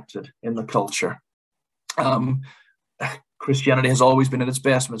accepted in the culture. Christianity has always been at its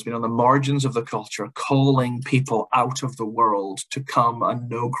best when it's been on the margins of the culture, calling people out of the world to come and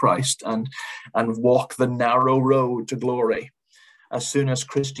know Christ and walk the narrow road to glory. As soon as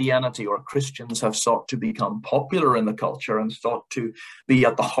Christianity or Christians have sought to become popular in the culture and sought to be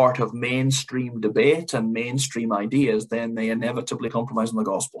at the heart of mainstream debate and mainstream ideas, then they inevitably compromise on the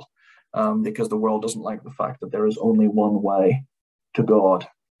gospel, because the world doesn't like the fact that there is only one way to God.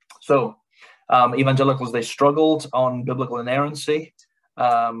 So evangelicals, they struggled on biblical inerrancy.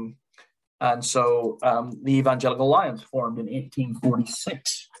 And so the Evangelical Alliance formed in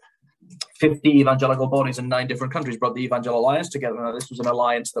 1846. 50 evangelical bodies in 9 different countries brought the Evangelical Alliance together. Now, this was an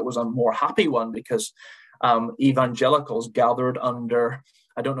alliance that was a more happy one, because evangelicals gathered under,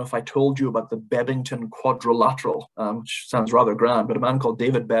 I don't know if I told you about the Bebbington Quadrilateral, which sounds rather grand, but a man called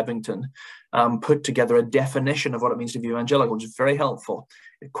David Bebbington put together a definition of what it means to be evangelical, which is very helpful.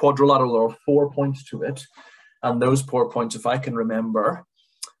 Quadrilateral, there are 4 points to it. And those 4 points, if I can remember,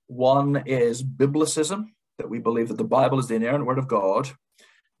 one is biblicism, that we believe that the Bible is the inerrant word of God.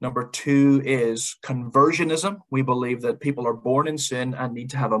 Number 2 is conversionism. We believe that people are born in sin and need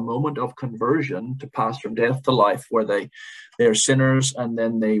to have a moment of conversion to pass from death to life, where they are sinners and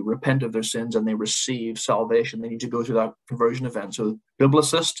then they repent of their sins and they receive salvation. They need to go through that conversion event. So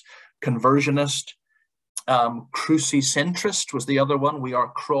biblicist, conversionist, crucicentrist was the other one. We are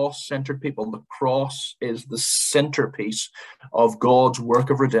cross-centered people. The cross is the centerpiece of God's work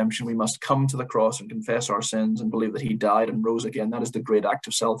of redemption. We must come to the cross and confess our sins and believe that he died and rose again. That is the great act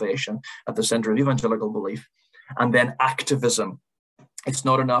of salvation at the center of evangelical belief. And then activism. It's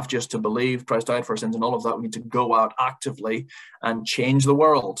not enough just to believe Christ died for our sins and all of that. We need to go out actively and change the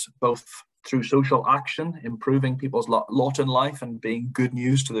world, both through social action, improving people's lot in life and being good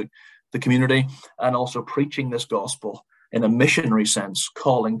news to the community, and also preaching this gospel in a missionary sense,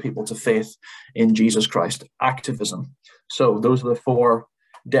 calling people to faith in Jesus Christ. Activism. So those are the four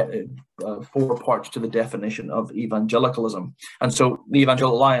parts to the definition of evangelicalism. And so the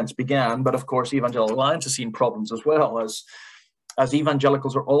Evangelical Alliance began, but of course, Evangelical Alliance has seen problems as well, as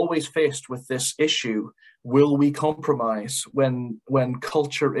evangelicals are always faced with this issue. Will we compromise when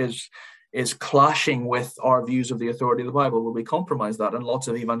culture is clashing with our views of the authority of the Bible? Will we compromise that? And lots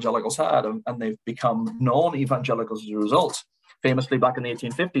of evangelicals had, and they've become non-evangelicals as a result. Famously, back in the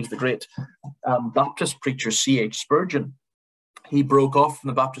 1850s, the great Baptist preacher C.H. Spurgeon, he broke off from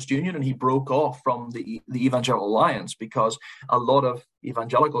the Baptist Union and he broke off from the Evangelical Alliance, because a lot of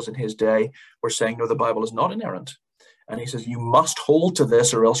evangelicals in his day were saying, no, the Bible is not inerrant. And he says, you must hold to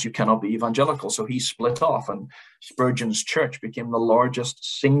this or else you cannot be evangelical. So he split off, and Spurgeon's church became the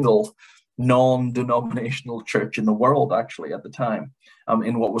largest single non-denominational church in the world, actually, at the time,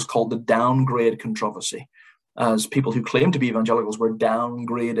 in what was called the downgrade controversy, as people who claimed to be evangelicals were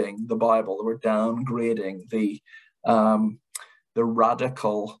downgrading the Bible. They were downgrading the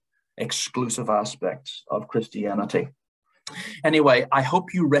radical, exclusive aspects of Christianity. Anyway, I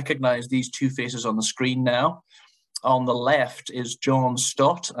hope you recognize these two faces on the screen now. On the left is John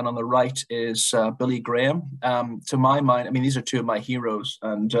Stott, and on the right is Billy Graham. To my mind, I mean, these are two of my heroes,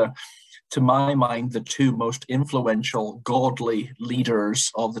 and to my mind, the two most influential, godly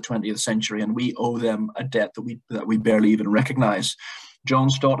leaders of the 20th century, and we owe them a debt that we barely even recognize. John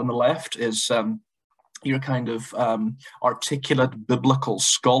Stott on the left is your kind of articulate biblical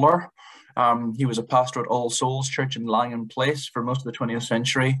scholar. He was a pastor at All Souls Church in Langham Place for most of the 20th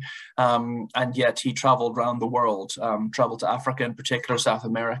century, and yet he traveled around the world, traveled to Africa in particular, South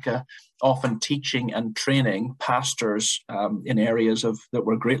America, often teaching and training pastors in areas that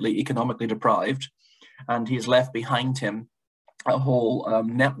were greatly economically deprived. And he's left behind him a whole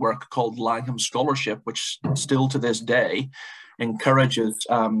network called Langham Scholarship, which still to this day encourages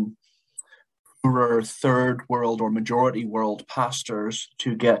poorer third world or majority world pastors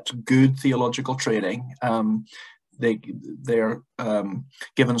to get good theological training. They're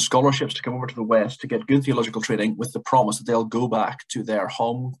given scholarships to come over to the West to get good theological training, with the promise that they'll go back to their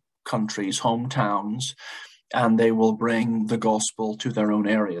home countries, hometowns, and they will bring the gospel to their own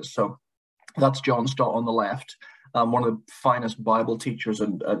areas. So that's John Stott on the left. One of the finest Bible teachers,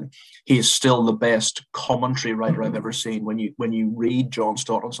 and he is still the best commentary writer I've ever seen. When you read John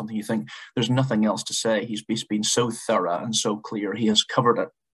Stott on something, you think there's nothing else to say. He's been so thorough and so clear. He has covered it.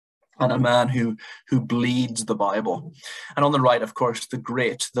 And a man who bleeds the Bible. And on the right, of course,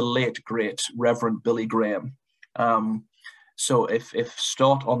 the late great Reverend Billy Graham. So if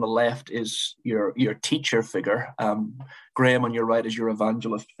Stott on the left is your teacher figure, Graham on your right is your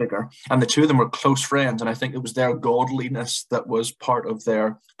evangelist figure. And the two of them were close friends. And I think it was their godliness that was part of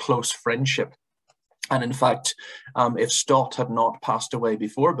their close friendship. And in fact, if Stott had not passed away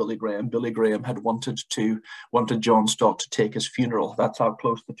before Billy Graham had wanted John Stott to take his funeral. That's how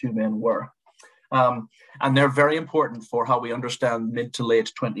close the two men were. And they're very important for how we understand mid to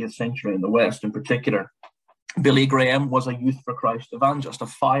late 20th century in the West in particular. Billy Graham was a Youth for Christ evangelist, a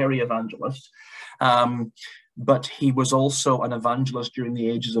fiery evangelist, but he was also an evangelist during the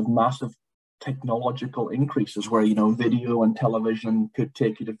ages of massive technological increases where, video and television could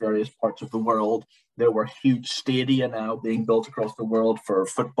take you to various parts of the world. There were huge stadia now being built across the world for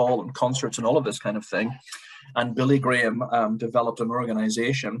football and concerts and all of this kind of thing. And Billy Graham developed an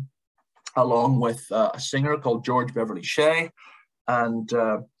organization along with a singer called George Beverly Shea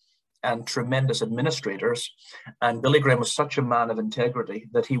and tremendous administrators. And Billy Graham was such a man of integrity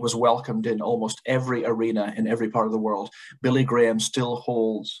that he was welcomed in almost every arena in every part of the world. Billy Graham still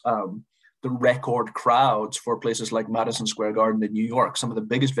holds the record crowds for places like Madison Square Garden in New York, some of the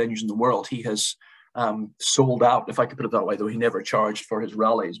biggest venues in the world. He has sold out, if I could put it that way, though he never charged for his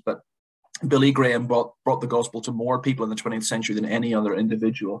rallies. But Billy Graham brought the gospel to more people in the 20th century than any other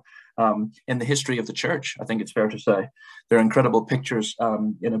individual in the history of the church, I think it's fair to say. There are incredible pictures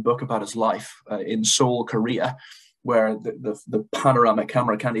in a book about his life in Seoul, Korea, where the panoramic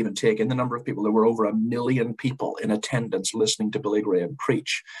camera can't even take in the number of people. There were over 1 million people in attendance listening to Billy Graham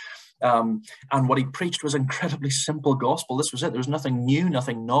preach. And what he preached was incredibly simple gospel. This was it. There was nothing new,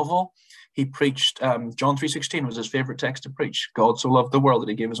 nothing novel. He preached, John 3:16 was his favorite text to preach. God so loved the world that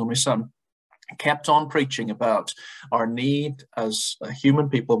he gave his only son. Kept on preaching about our need as a human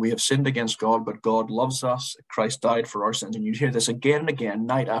people. We have sinned against God, but God loves us. Christ died for our sins. And you hear this again and again,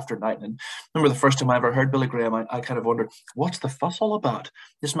 night after night. And I remember the first time I ever heard Billy Graham, I kind of wondered, what's the fuss all about?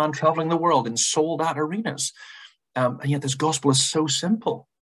 This man traveling the world in sold out arenas. And yet this gospel is so simple.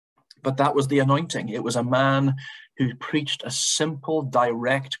 But that was the anointing. It was a man who preached a simple,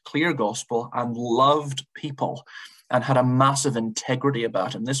 direct, clear gospel and loved people and had a massive integrity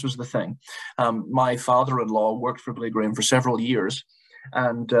about him. This was the thing. My father-in-law worked for Billy Graham for several years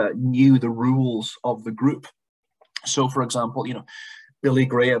and knew the rules of the group. So, for example, Billy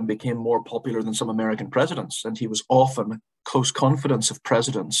Graham became more popular than some American presidents, and he was often close confidence of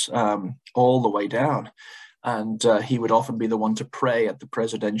presidents all the way down. And he would often be the one to pray at the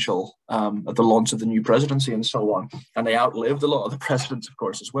presidential, at the launch of the new presidency and so on. And they outlived a lot of the presidents, of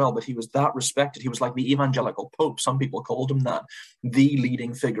course, as well. But he was that respected. He was like the evangelical pope. Some people called him that, the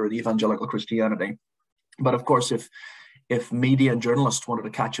leading figure of the evangelical Christianity. But of course, if media and journalists wanted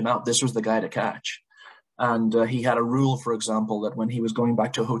to catch him out, this was the guy to catch. And he had a rule, for example, that when he was going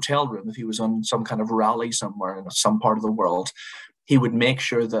back to a hotel room, if he was on some kind of rally somewhere in some part of the world, he would make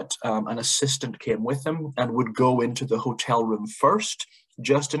sure that an assistant came with him and would go into the hotel room first,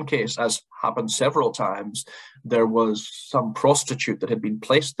 just in case, as happened several times, there was some prostitute that had been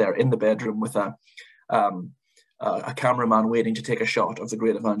placed there in the bedroom with a cameraman waiting to take a shot of the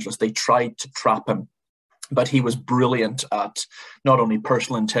great evangelist. They tried to trap him, but he was brilliant at not only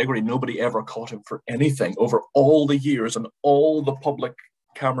personal integrity. Nobody ever caught him for anything over all the years and all the public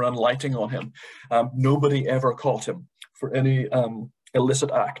camera and lighting on him. Nobody ever caught him for any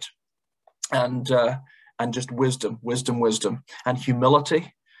illicit act. And just wisdom, and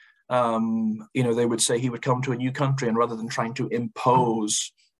humility. They would say he would come to a new country, and rather than trying to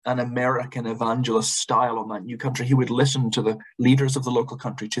impose an American evangelist style on that new country, he would listen to the leaders of the local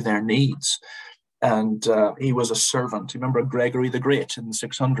country, to their needs. And he was a servant. Remember Gregory the Great in the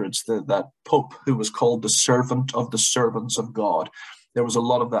 600s, that Pope who was called the servant of the servants of God. There was a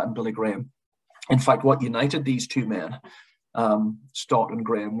lot of that in Billy Graham. In fact, what united these two men, Stott and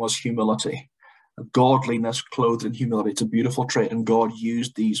Graham, was humility. Godliness clothed in humility. It's a beautiful trait, and God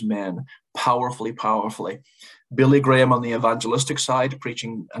used these men powerfully. Billy Graham on the evangelistic side,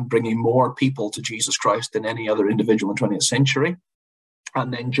 preaching and bringing more people to Jesus Christ than any other individual in the 20th century.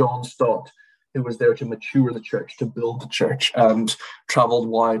 And then John Stott, who was there to mature the church, to build the church, and traveled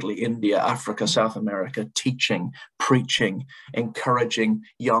widely, India, Africa, South America, teaching, preaching, encouraging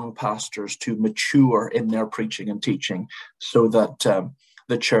young pastors to mature in their preaching and teaching, so that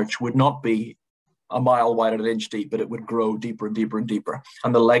the church would not be a mile wide and an inch deep, but it would grow deeper and deeper and deeper.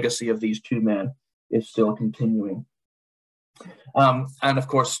 And the legacy of these two men is still continuing. And of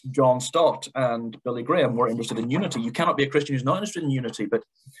course, John Stott and Billy Graham were interested in unity. You cannot be a Christian who's not interested in unity. But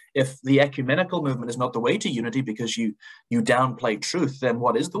if the ecumenical movement is not the way to unity because you downplay truth, then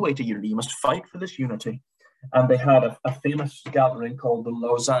what is the way to unity? You must fight for this unity. And they had a famous gathering called the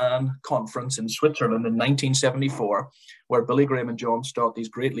Lausanne Conference in Switzerland in 1974, where Billy Graham and John Stott, these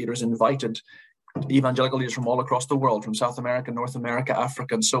great leaders, invited evangelical leaders from all across the world, from South America, North America,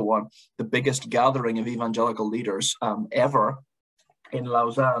 Africa, and so on. The biggest gathering of evangelical leaders ever in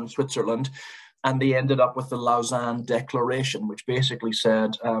Lausanne, Switzerland. And they ended up with the Lausanne Declaration, which basically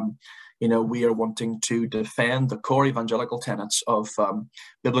said, we are wanting to defend the core evangelical tenets of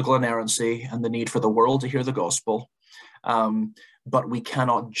biblical inerrancy and the need for the world to hear the gospel. But we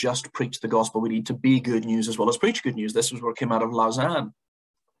cannot just preach the gospel. We need to be good news as well as preach good news. This was what came out of Lausanne.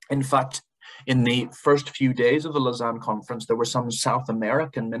 In fact, in the first few days of the Lausanne conference, there were some South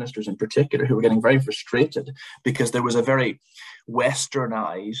American ministers in particular who were getting very frustrated because there was a very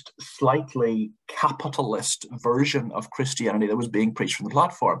westernized, slightly capitalist version of Christianity that was being preached from the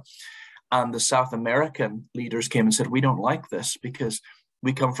platform. And the South American leaders came and said, we don't like this because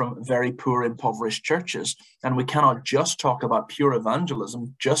we come from very poor, impoverished churches, and we cannot just talk about pure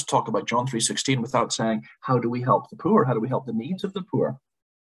evangelism, just talk about John 3:16 without saying, how do we help the poor? How do we help the needs of the poor?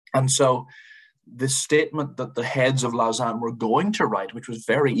 And so the statement that the heads of Lausanne were going to write, which was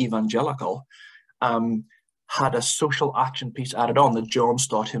very evangelical, had a social action piece added on that John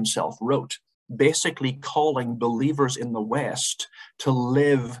Stott himself wrote, basically calling believers in the West to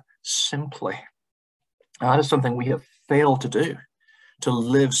live simply. That is something we have failed to do, to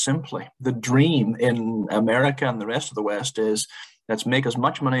live simply. The dream in America and the rest of the West is, let's make as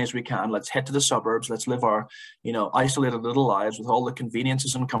much money as we can. Let's head to the suburbs. Let's live our, isolated little lives with all the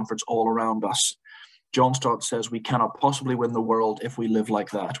conveniences and comforts all around us. John Stott says we cannot possibly win the world if we live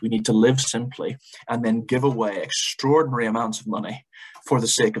like that. We need to live simply and then give away extraordinary amounts of money for the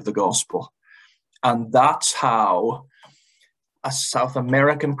sake of the gospel. And that's how a South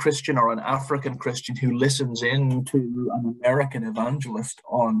American Christian or an African Christian who listens in to an American evangelist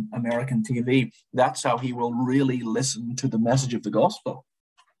on American TV, that's how he will really listen to the message of the gospel.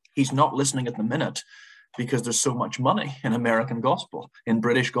 He's not listening at the minute because there's so much money in American gospel. In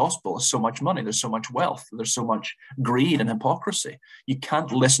British gospel, there's so much money, there's so much wealth, there's so much greed and hypocrisy. You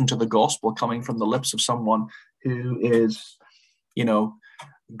can't listen to the gospel coming from the lips of someone who is,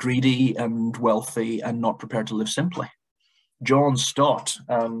 greedy and wealthy and not prepared to live simply. John Stott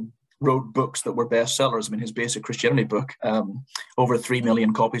wrote books that were bestsellers. I mean, his Basic Christianity book, over 3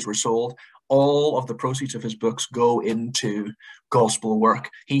 million copies were sold. All of the proceeds of his books go into gospel work.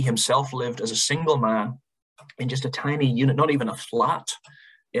 He himself lived as a single man in just a tiny unit, not even a flat,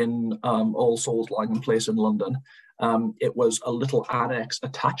 in All Souls Landing Place in London. It was a little annex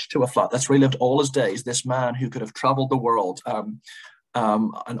attached to a flat. That's where he lived all his days. This man who could have traveled the world,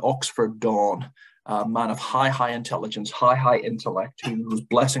 an Oxford Don, a man of high intelligence, high intellect, who was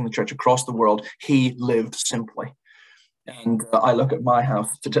blessing the church across the world. He lived simply. And I look at my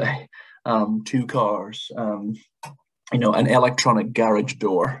house today, two cars, you know, an electronic garage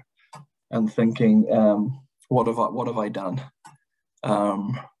door, and thinking, what have I done?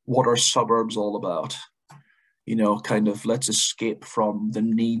 What are suburbs all about? You know, kind of, let's escape from the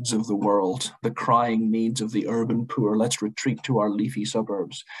needs of the world, the crying needs of the urban poor. Let's retreat to our leafy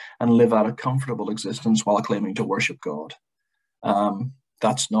suburbs and live out a comfortable existence while claiming to worship God.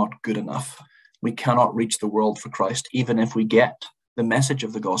 That's not good enough. We cannot reach the world for Christ, even if we get the message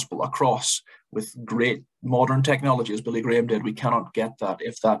of the gospel across with great modern technology, as Billy Graham did. We cannot get that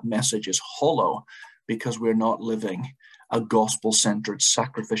if that message is hollow, because we're not living a gospel-centered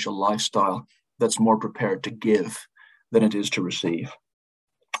sacrificial lifestyle that's more prepared to give than it is to receive.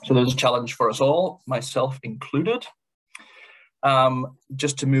 So there's a challenge for us all, myself included.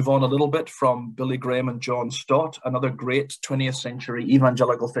 Just to move on a little bit from Billy Graham and John Stott, another great 20th century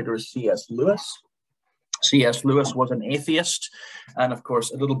evangelical figure is C.S. Lewis. C.S. Lewis was an atheist, and of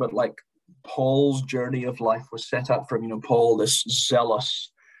course, a little bit like Paul's journey of life was set out for him. You know, Paul, this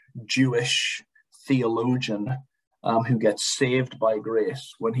zealous Jewish theologian, who gets saved by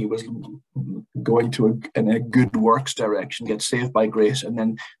grace when he was going in a good works direction, gets saved by grace, and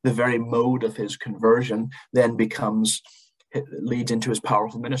then the very mode of his conversion then leads into his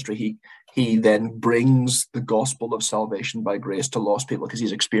powerful ministry. He then brings the gospel of salvation by grace to lost people because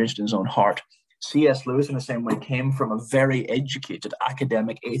he's experienced it in his own heart. C.S. Lewis, in the same way, came from a very educated,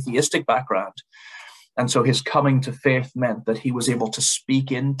 academic, atheistic background. And so his coming to faith meant that he was able to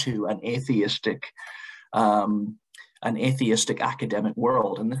speak into an atheistic academic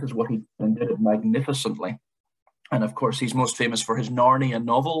world. And this is what he did magnificently. And of course, he's most famous for his Narnia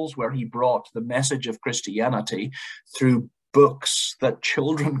novels, where he brought the message of Christianity through books that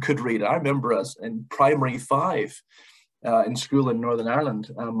children could read. I remember us in primary 5 in school in Northern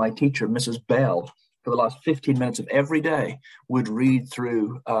Ireland, my teacher, Mrs. Bell, for the last 15 minutes of every day would read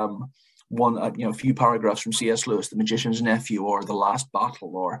through a few paragraphs from C.S. Lewis, The Magician's Nephew, or The Last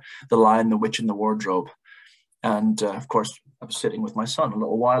Battle, or The Lion, the Witch, and the Wardrobe. And of course, I was sitting with my son a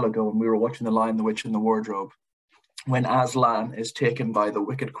little while ago, and we were watching The Lion, the Witch, and the Wardrobe, when Aslan is taken by the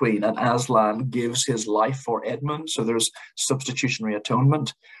wicked queen, and Aslan gives his life for Edmund. So there's substitutionary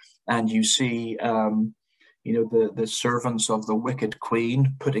atonement, and you see, the servants of the wicked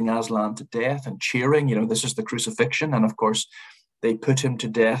queen putting Aslan to death and cheering. You know, this is the crucifixion, and of course, they put him to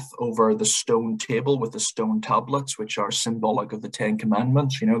death over the stone table with the stone tablets, which are symbolic of the 10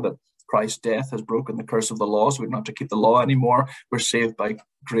 Commandments. You know, that Christ's death has broken the curse of the law, so we don't have to keep the law anymore. We're saved by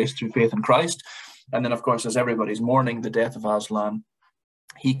grace through faith in Christ. And then, of course, as everybody's mourning the death of Aslan,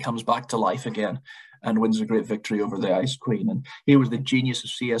 he comes back to life again and wins a great victory over the Ice Queen. And here was the genius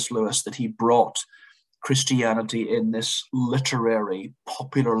of C.S. Lewis, that he brought Christianity in this literary,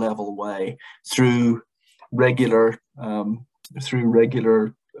 popular level way through regular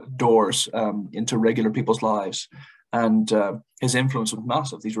doors into regular people's lives. And his influence was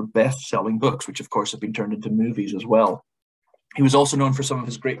massive. These were best-selling books, which of course have been turned into movies as well. He was also known for some of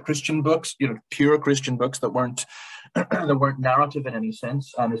his great Christian books, you know, pure Christian books that weren't narrative in any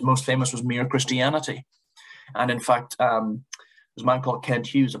sense. And his most famous was Mere Christianity. And in fact, there's a man called Kent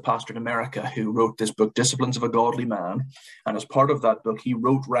Hughes, a pastor in America, who wrote this book, Disciplines of a Godly Man. And as part of that book, he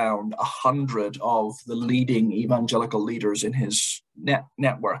wrote round 100 of the leading evangelical leaders in his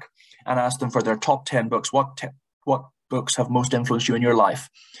network and asked them for their top 10 books. What books have most influenced you in your life?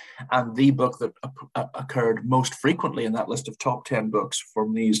 And the book that occurred most frequently in that list of top 10 books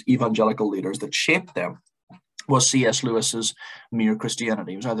from these evangelical leaders that shaped them was C.S. Lewis's Mere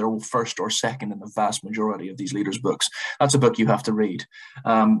Christianity. It was either first or second in the vast majority of these leaders' books. That's a book you have to read,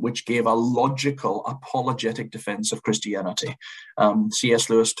 which gave a logical, apologetic defense of Christianity. C.S.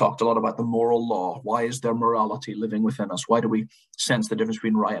 Lewis talked a lot about the moral law. Why is there morality living within us? Why do we sense the difference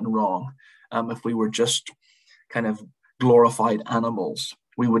between right and wrong? If we were just kind of glorified animals,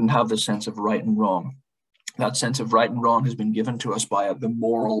 we wouldn't have the sense of right and wrong. That sense of right and wrong has been given to us by the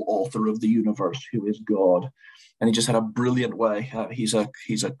moral author of the universe, who is God. And he just had a brilliant way. He's a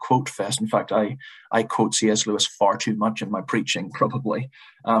quote fest. In fact, I quote C.S. Lewis far too much in my preaching, probably.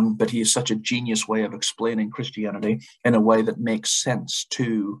 But he has such a genius way of explaining Christianity in a way that makes sense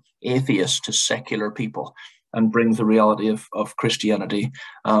to atheists, to secular people, and brings the reality of Christianity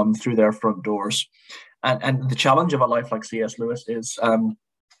through their front doors. And the challenge of a life like C.S. Lewis is,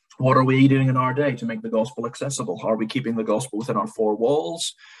 what are we doing in our day to make the gospel accessible? Are we keeping the gospel within our four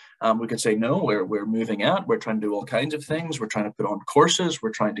walls? We could say, no, we're moving out. We're trying to do all kinds of things. We're trying to put on courses.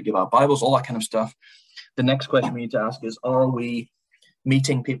 We're trying to give out Bibles, all that kind of stuff. The next question we need to ask is, are we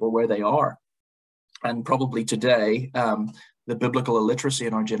meeting people where they are? And probably today, The biblical illiteracy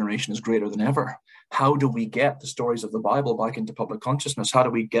in our generation is greater than ever. How do we get the stories of the Bible back into public consciousness? How do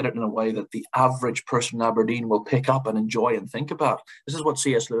we get it in a way that the average person in Aberdeen will pick up and enjoy and think about? This is what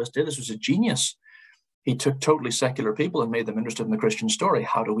C.S. Lewis did. This was a genius. He took totally secular people and made them interested in the Christian story.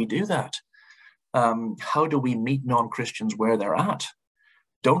 How do we do that? How do we meet non-Christians where they're at?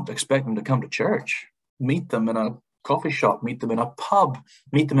 Don't expect them to come to church. Meet them in a coffee shop, meet them in a pub,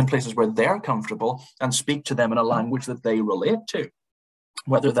 meet them in places where they're comfortable, and speak to them in a language that they relate to.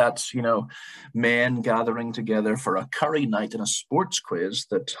 Whether that's, men gathering together for a curry night and a sports quiz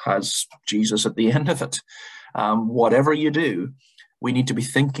that has Jesus at the end of it. Whatever you do, we need to be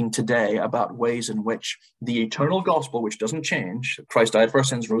thinking today about ways in which the eternal gospel, which doesn't change, Christ died for our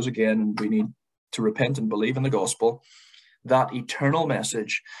sins, rose again, and we need to repent and believe in the gospel. That eternal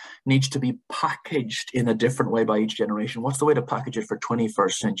message needs to be packaged in a different way by each generation. What's the way to package it for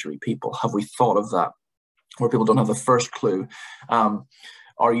 21st century people? Have we thought of that? Where people don't have the first clue.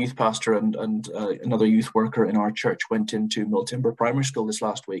 Our youth pastor and another youth worker in our church went into Milltimber Primary School this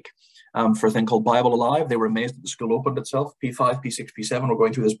last week for a thing called Bible Alive. They were amazed that the school opened itself. P5, P6, P7 were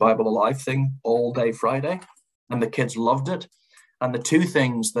going through this Bible Alive thing all day Friday, and the kids loved it. And the two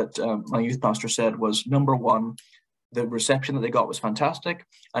things that my youth pastor said was, number one, the reception that they got was fantastic.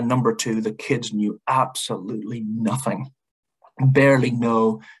 And number two, the kids knew absolutely nothing, barely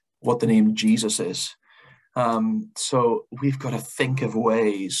know what the name Jesus is. So we've got to think of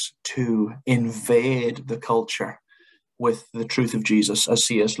ways to invade the culture with the truth of Jesus, as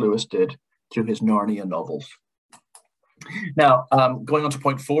C.S. Lewis did through his Narnia novels. Now, going on to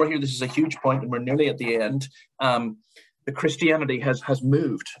point 4 here, this is a huge point, and we're nearly at the end. The Christianity has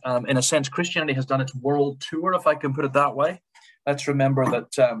moved. In a sense, Christianity has done its world tour, if I can put it that way. Let's remember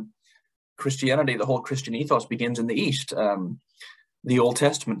that Christianity, the whole Christian ethos, begins in the East. The Old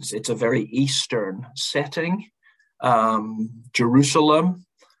Testament, it's a very Eastern setting. Jerusalem,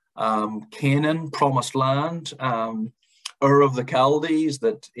 Canaan, Promised Land, Ur of the Chaldees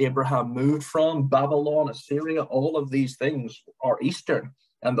that Abraham moved from, Babylon, Assyria, all of these things are Eastern.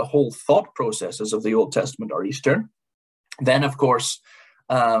 And the whole thought processes of the Old Testament are Eastern. Then, of course,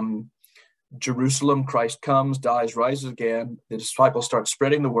 Jerusalem, Christ comes, dies, rises again. The disciples start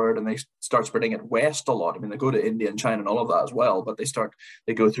spreading the word, and they start spreading it west a lot. I mean, they go to India and China and all of that as well, but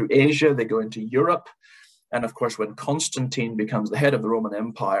they go through Asia, they go into Europe. And of course, when Constantine becomes the head of the Roman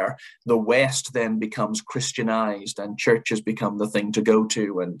Empire, the West then becomes Christianized and churches become the thing to go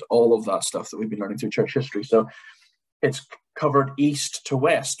to and all of that stuff that we've been learning through church history. So it's covered east to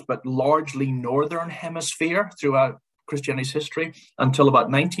west, but largely northern hemisphere throughout Christianity's history until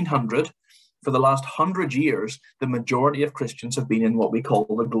about 1900. For the last 100 years, the majority of Christians have been in what we call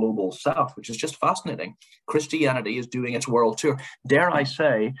the global south, which is just fascinating. Christianity is doing its world tour. Dare I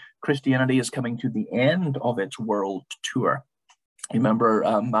say, Christianity is coming to the end of its world tour. Remember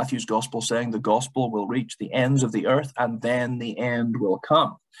Matthew's gospel saying the gospel will reach the ends of the earth and then the end will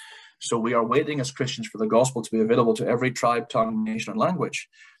come. So we are waiting as Christians for the gospel to be available to every tribe, tongue, nation, and language.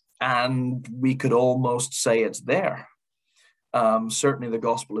 And we could almost say it's there. Certainly the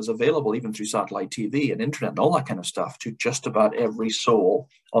gospel is available even through satellite TV and internet and all that kind of stuff to just about every soul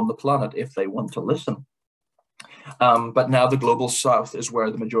on the planet if they want to listen. But now the global south is where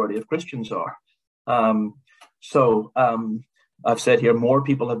the majority of Christians are. I've said here, more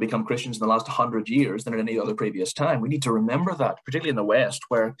people have become Christians in the last 100 years than at any other previous time. We need to remember that, particularly in the West,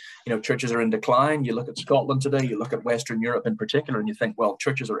 where churches are in decline. You look at Scotland today, you look at Western Europe in particular, and you think, well,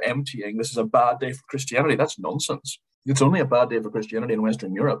 churches are emptying. This is a bad day for Christianity. That's nonsense. It's only a bad day for Christianity in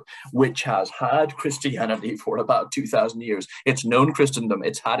Western Europe, which has had Christianity for about 2,000 years. It's known Christendom.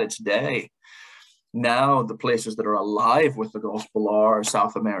 It's had its day. Now the places that are alive with the gospel are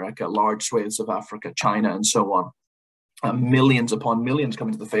South America, large swathes of Africa, China, and so on. Millions upon millions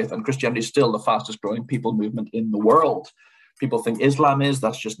coming to the faith, and Christianity is still the fastest growing people movement in the world. People think Islam is.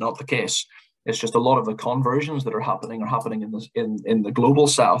 That's just not the case. It's just a lot of the conversions that are happening in the global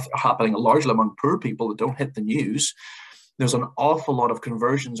south are happening largely among poor people that don't hit the news. There's an awful lot of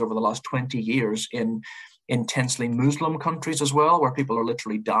conversions over the last 20 years in intensely Muslim countries as well, where people are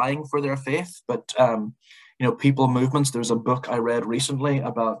literally dying for their faith. But people movements. There's a book I read recently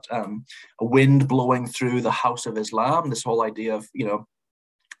about a wind blowing through the House of Islam. This whole idea of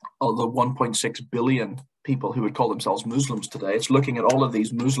all the 1.6 billion people who would call themselves Muslims today. It's looking at all of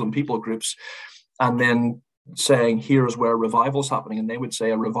these Muslim people groups and then saying, here's where revival's happening. And they would say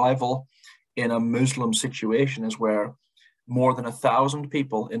a revival in a Muslim situation is where more than 1,000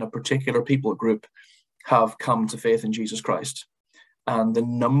 people in a particular people group have come to faith in Jesus Christ. And the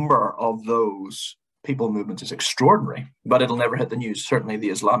number of those people movements is extraordinary, but it'll never hit the news. Certainly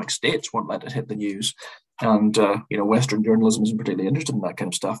the Islamic states won't let it hit the news. And, Western journalism isn't particularly interested in that kind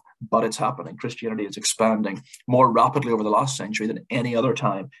of stuff, but it's happening. Christianity is expanding more rapidly over the last century than any other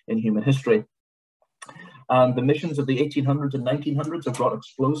time in human history. And the missions of the 1800s and 1900s have brought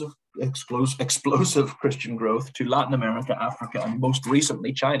explosive Christian growth to Latin America, Africa, and most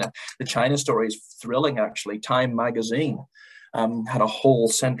recently China. The China story is thrilling, actually. Time magazine had a whole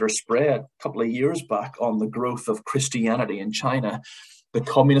center spread a couple of years back on the growth of Christianity in China. The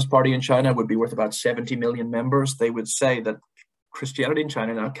Communist Party in China would be worth about 70 million members. They would say that Christianity in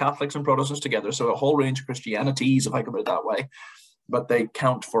China, now Catholics and Protestants together, so a whole range of Christianities, if I could put it that way, but they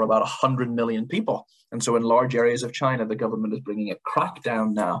count for about 100 million people. And so in large areas of China, the government is bringing a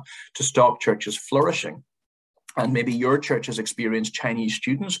crackdown now to stop churches flourishing. And maybe your church has experienced Chinese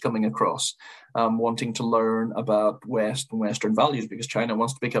students coming across, wanting to learn about West and Western values, because China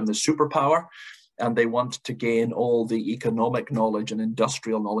wants to become the superpower, and they want to gain all the economic knowledge and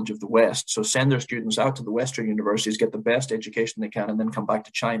industrial knowledge of the West. So send their students out to the Western universities, get the best education they can, and then come back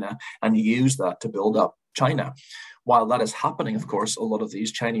to China and use that to build up China. While that is happening, of course, a lot of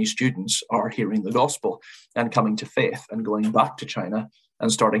these Chinese students are hearing the gospel and coming to faith and going back to China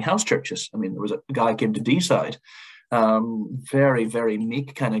and starting house churches. I mean, there was a guy came to Deeside, very, very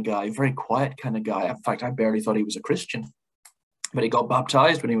meek kind of guy, very quiet kind of guy. In fact, I barely thought he was a Christian, but he got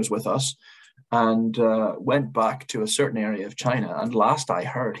baptized when he was with us and went back to a certain area of China. And last I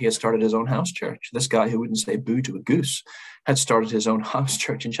heard, he had started his own house church. This guy who wouldn't say boo to a goose had started his own house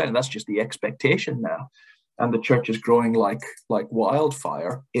church in China. That's just the expectation now. And the church is growing like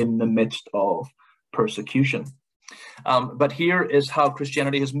wildfire in the midst of persecution. But here is how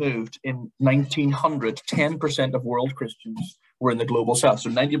Christianity has moved. In 1900, 10% of world Christians were in the global south, so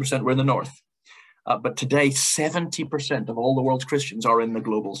 90% were in the north. But today, 70% of all the world's Christians are in the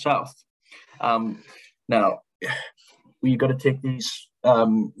global south. Now, we've got to take these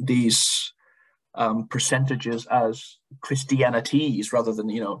percentages as Christianities rather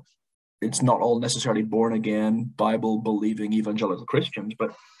than, it's not all necessarily born again, Bible believing evangelical Christians,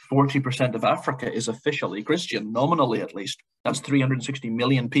 but 40% of Africa is officially Christian, nominally at least. That's 360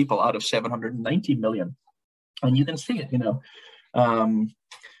 million people out of 790 million. And you can see it, in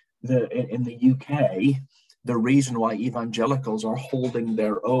the UK, the reason why evangelicals are holding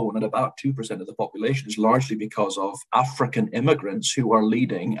their own at about 2% of the population is largely because of African immigrants who are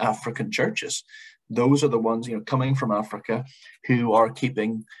leading African churches. Those are the ones, coming from Africa who are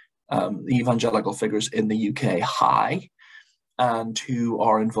keeping the evangelical figures in the UK high and who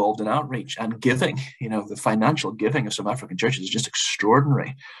are involved in outreach and giving. The financial giving of some African churches is just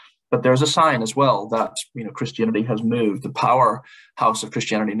extraordinary. But there's a sign as well that, Christianity has moved. The powerhouse of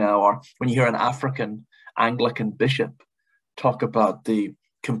Christianity now are, when you hear an African Anglican bishop talk about the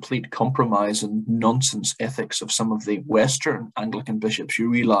complete compromise and nonsense ethics of some of the Western Anglican bishops, you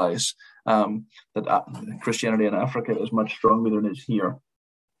realize that Christianity in Africa is much stronger than it is here.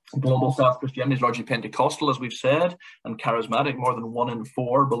 Global South Christianity is largely Pentecostal, as we've said, and charismatic. More than 1 in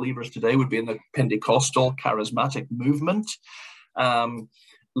 4 believers today would be in the Pentecostal charismatic movement,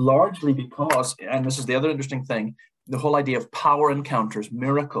 largely because, and this is the other interesting thing, the whole idea of power encounters,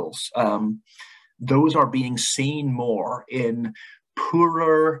 miracles, those are being seen more in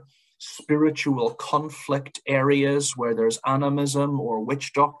poorer spiritual conflict areas where there's animism or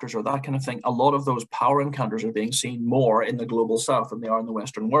witch doctors or that kind of thing. A lot of those power encounters are being seen more in the global south than they are in the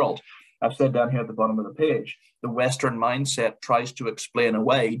Western world. I've said down here at the bottom of the page, the Western mindset tries to explain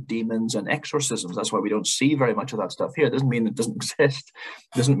away demons and exorcisms. That's why we don't see very much of that stuff here. It doesn't mean it doesn't exist.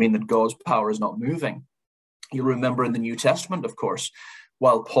 It doesn't mean that God's power is not moving. You remember in the New Testament, of course,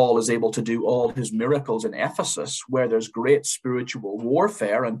 while Paul is able to do all his miracles in Ephesus, where there's great spiritual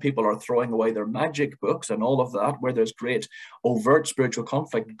warfare and people are throwing away their magic books and all of that, where there's great overt spiritual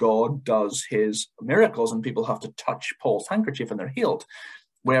conflict, God does his miracles and people have to touch Paul's handkerchief and they're healed.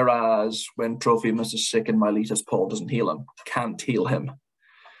 Whereas when Trophimus is sick in Miletus, Paul doesn't heal him, can't heal him.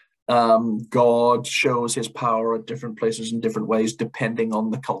 God shows his power at different places in different ways, depending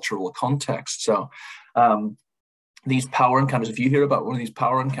on the cultural context. So, these power encounters, if you hear about one of these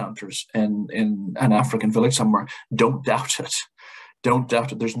power encounters in an African village somewhere, don't doubt it. Don't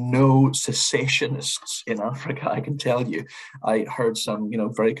doubt it. There's no cessationists in Africa, I can tell you. I heard some,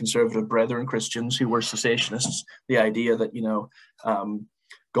 very conservative brethren Christians who were cessationists. The idea that,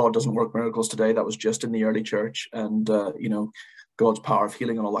 God doesn't work miracles today, that was just in the early church. And, God's power of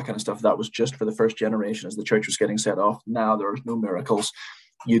healing and all that kind of stuff, that was just for the first generation as the church was getting set off. Now there are no miracles.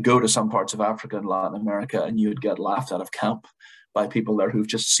 You go to some parts of Africa and Latin America and you'd get laughed out of camp by people there who've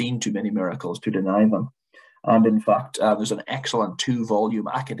just seen too many miracles to deny them. And in fact, there's an excellent 2-volume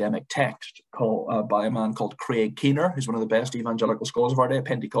academic text by a man called Craig Keener, who's one of the best evangelical scholars of our day, a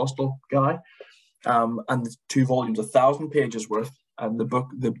Pentecostal guy. and the 2 volumes, 1,000 pages worth, and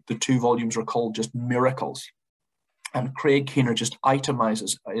the 2 volumes are called just Miracles. And Craig Keener just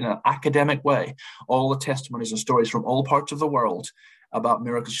itemizes in an academic way all the testimonies and stories from all parts of the world about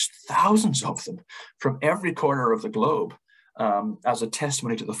miracles, just thousands of them from every corner of the globe, as a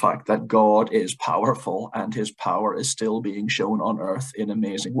testimony to the fact that God is powerful and his power is still being shown on earth in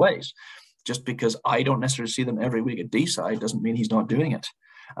amazing ways. Just because I don't necessarily see them every week at D-side doesn't mean he's not doing it.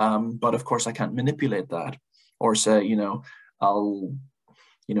 But of course I can't manipulate that or say, I'll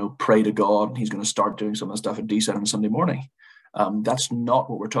pray to God and he's going to start doing some of the stuff at D-side on Sunday morning. That's not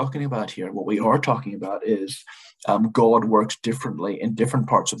what we're talking about here. What we are talking about is God works differently in different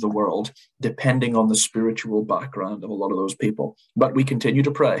parts of the world, depending on the spiritual background of a lot of those people. But we continue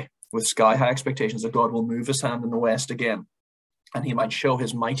to pray with sky-high expectations that God will move his hand in the West again, and he might show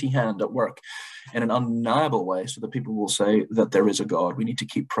his mighty hand at work in an undeniable way so that people will say that there is a God. We need to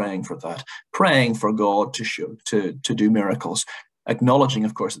keep praying for that, praying for God to do miracles, acknowledging,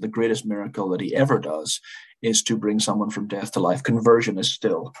 of course, that the greatest miracle that he ever does is to bring someone from death to life. Conversion is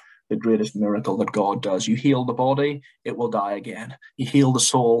still the greatest miracle that God does. You heal the body, it will die again. You heal the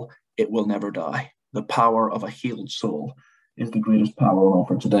soul, it will never die. The power of a healed soul is the greatest power on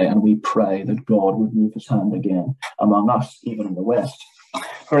offer today, and we pray that God would move his hand again among us, even in the West.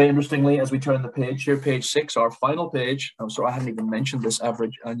 Very interestingly, as we turn the page here, page 6, our final page. I'm sorry, I hadn't even mentioned this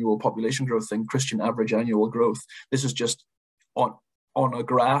average annual population growth thing, Christian average annual growth. This is just on a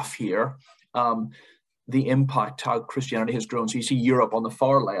graph here, the impact, how Christianity has grown. So you see Europe on the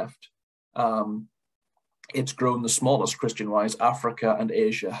far left, it's grown the smallest Christian-wise. Africa and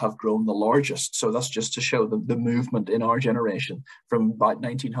Asia have grown the largest. So that's just to show the movement in our generation from about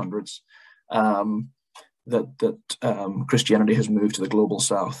 1900s, that Christianity has moved to the global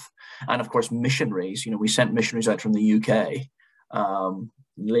south. And of course, missionaries, we sent missionaries out from the UK,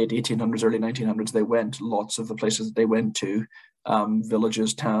 late 1800s, early 1900s, they went, lots of the places that they went to,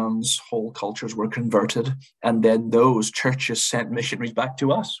 villages, towns, whole cultures were converted. And then those churches sent missionaries back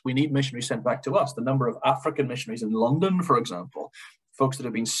to us. We need missionaries sent back to us. The number of African missionaries in London, for example, folks that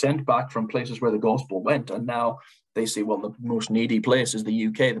have been sent back from places where the gospel went. And now they say, well, the most needy place is the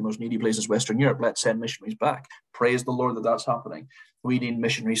UK, the most needy place is Western Europe. Let's send missionaries back. Praise the Lord that that's happening. We need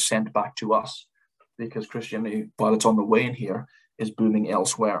missionaries sent back to us because Christianity, while it's on the wane here, is booming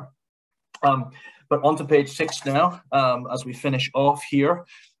elsewhere. But on to page 6 now, as we finish off here.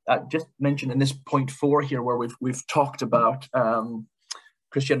 Just mentioned in this point 4 here, where we've talked about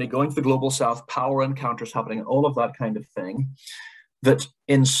Christianity going to the global south, power encounters happening, and all of that kind of thing, that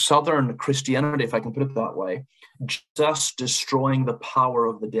in Southern Christianity, if I can put it that way, just destroying the power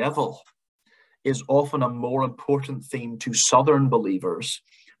of the devil is often a more important theme to Southern believers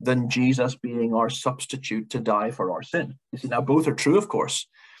than Jesus being our substitute to die for our sin. You see, now both are true, of course.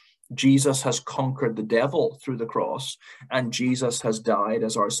 Jesus has conquered the devil through the cross, and Jesus has died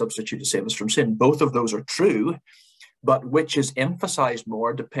as our substitute to save us from sin. Both of those are true, but which is emphasized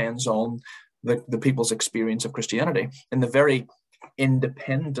more depends on the people's experience of Christianity. In the very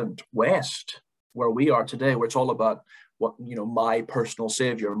independent West, where we are today, where it's all about my personal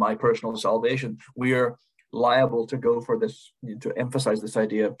savior, my personal salvation, we are liable to go for this, to emphasize this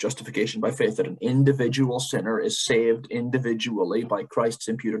idea of justification by faith, that an individual sinner is saved individually by Christ's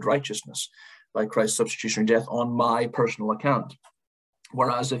imputed righteousness, by Christ's substitutionary death on my personal account.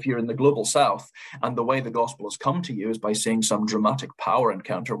 Whereas if you're in the global south and the way the gospel has come to you is by seeing some dramatic power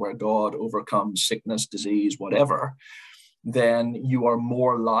encounter where God overcomes sickness, disease, whatever, then you are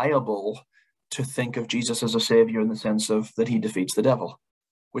more liable to think of Jesus as a savior in the sense of that he defeats the devil,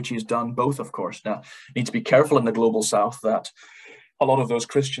 which he's done both, of course. Now, you need to be careful in the global south that a lot of those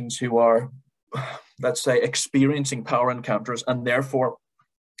Christians who are, let's say, experiencing power encounters and therefore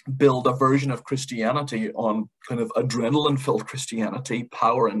build a version of Christianity on kind of adrenaline-filled Christianity,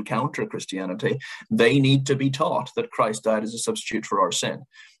 power encounter Christianity, they need to be taught that Christ died as a substitute for our sin.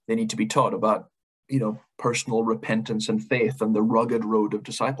 They need to be taught about personal repentance and faith and the rugged road of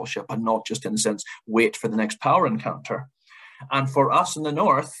discipleship, and not just in the sense, wait for the next power encounter. And for us in the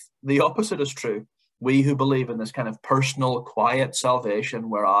North, the opposite is true. We who believe in this kind of personal, quiet salvation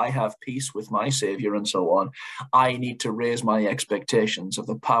where I have peace with my Savior and so on, I need to raise my expectations of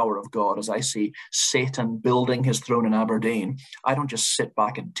the power of God as I see Satan building his throne in Aberdeen. I don't just sit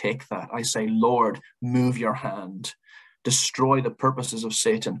back and take that. I say, Lord, move your hand. Destroy the purposes of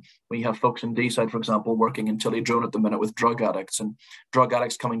Satan. We have folks in D-side, for example, working in Tillydrone at the minute with drug addicts, and drug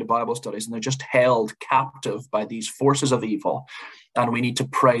addicts coming to Bible studies, and they're just held captive by these forces of evil. And we need to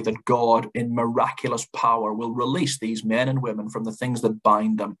pray that God, in miraculous power, will release these men and women from the things that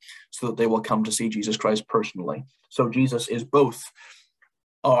bind them so that they will come to see Jesus Christ personally. So Jesus is both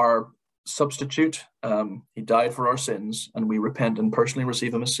our substitute. He died for our sins, and we repent and personally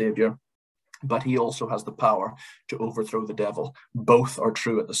receive him as Savior. But he also has the power to overthrow the devil. Both are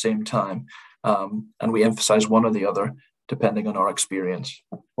true at the same time. And we emphasize one or the other depending on our experience.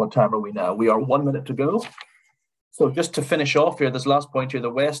 What time are we now? We are 1 minute to go. So just to finish off here, this last point here, the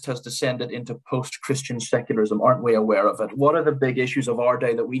West has descended into post-Christian secularism. Aren't we aware of it? What are the big issues of our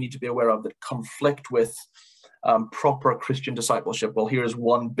day that we need to be aware of that conflict with proper Christian discipleship? Well, here's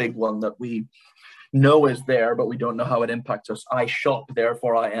one big one that we know is there, but we don't know how it impacts us. I shop,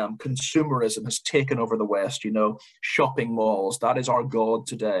 therefore I am. Consumerism has taken over the West, shopping malls. That is our God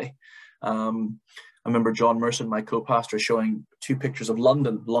today. I remember John Merson, my co-pastor, showing 2 pictures of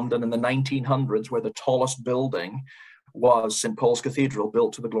London in the 1900s, where the tallest building was St. Paul's Cathedral,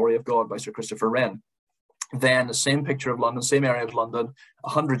 built to the glory of God by Sir Christopher Wren. Then the same picture of London, same area of London,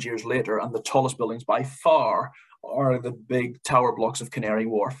 100 years later, and the tallest buildings by far are the big tower blocks of Canary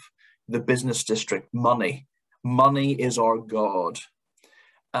Wharf, the business district. Money is our God,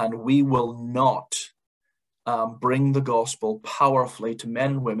 and we will not bring the gospel powerfully to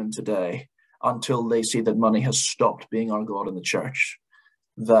men and women today until they see that money has stopped being our God in the church,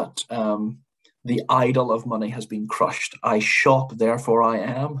 that the idol of money has been crushed. I shop, therefore I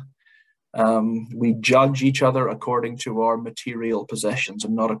am. We judge each other according to our material possessions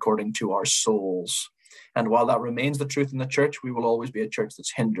and not according to our souls. And while that remains the truth in the church, we will always be a church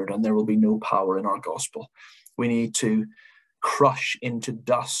that's hindered, and there will be no power in our gospel. We need to crush into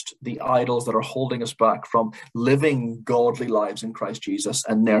dust the idols that are holding us back from living godly lives in Christ Jesus,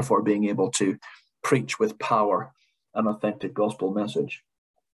 and therefore being able to preach with power an authentic gospel message.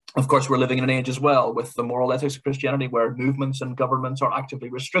 Of course, we're living in an age as well with the moral ethics of Christianity, where movements and governments are actively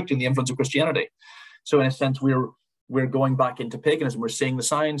restricting the influence of Christianity. So in a sense, we're going back into paganism. We're seeing the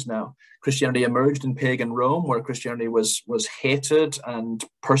signs now. Christianity emerged in pagan Rome, where Christianity was hated and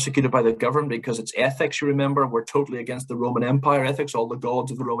persecuted by the government because its ethics, you remember, were totally against the Roman Empire ethics, all the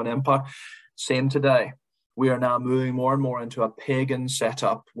gods of the Roman Empire. Same today. We are now moving more and more into a pagan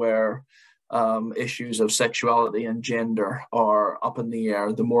setup where issues of sexuality and gender are up in the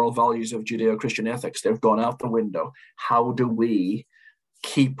air. The moral values of Judeo-Christian ethics, they've gone out the window. How do we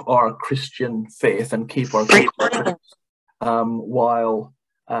keep our Christian faith and keep our Christian while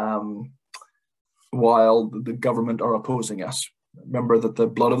the government are opposing us? Remember that the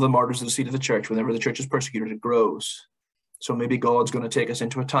blood of the martyrs is the seed of the church. Whenever the church is persecuted, it grows. So maybe God's going to take us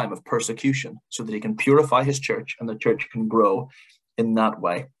into a time of persecution so that he can purify his church and the church can grow in that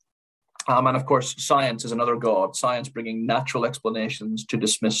way. And of course, science is another God. Science bringing natural explanations to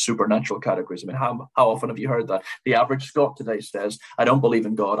dismiss supernatural categories. I mean, how often have you heard that? The average Scot today says, I don't believe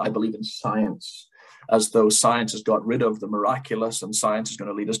in God, I believe in science, as though science has got rid of the miraculous and science is going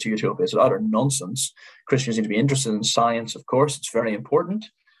to lead us to utopia. It's utter nonsense. Christians need to be interested in science, of course. It's very important.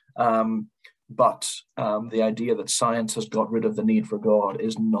 But the idea that science has got rid of the need for God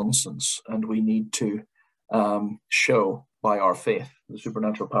is nonsense. And we need to show by our faith the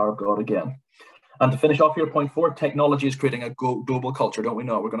supernatural power of God again. And to finish off here, point 4, technology is creating a global culture, don't we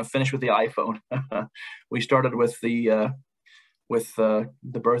know? We're going to finish with the iPhone. We started with the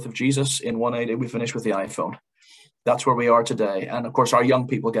birth of Jesus in 180. We finished with the iPhone. That's where we are today. And of course, our young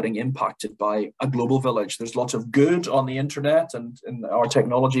people getting impacted by a global village. There's lots of good on the internet and in our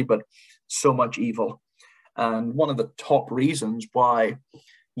technology, but so much evil. And one of the top reasons why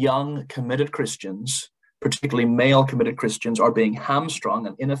young committed Christians, particularly male committed Christians, are being hamstrung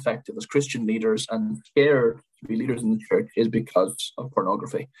and ineffective as Christian leaders and scared to be leaders in the church is because of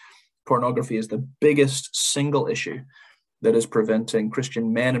pornography. Pornography is the biggest single issue that is preventing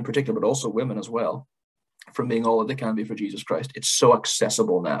Christian men in particular, but also women as well, from being all that they can be for Jesus Christ. It's so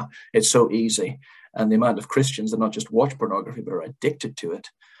accessible now. It's so easy. And the amount of Christians that not just watch pornography, but are addicted to it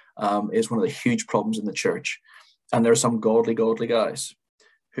is one of the huge problems in the church. And there are some godly guys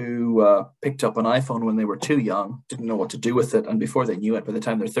who picked up an iPhone when they were too young, didn't know what to do with it. And before they knew it, by the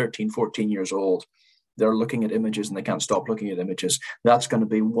time they're 13, 14 years old, they're looking at images and they can't stop looking at images. That's going to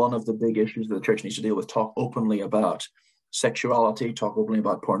be one of the big issues that the church needs to deal with. Talk openly about sexuality, talk openly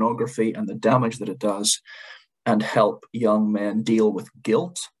about pornography and the damage that it does, and help young men deal with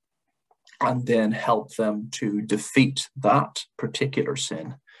guilt, and then help them to defeat that particular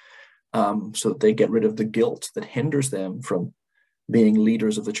sin so that they get rid of the guilt that hinders them from being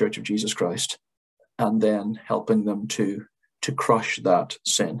leaders of the Church of Jesus Christ, and then helping them to crush that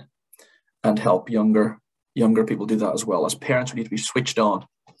sin and help younger people do that as well. As parents, we need to be switched on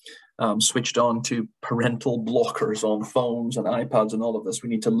to parental blockers on phones and iPads and all of this. We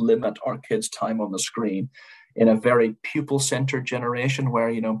need to limit our kids' time on the screen in a very pupil-centered generation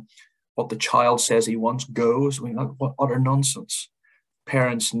where, what the child says he wants goes. What utter nonsense.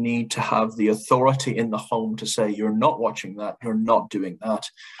 Parents need to have the authority in the home to say, you're not watching that, you're not doing that,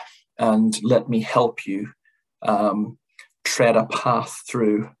 and let me help you tread a path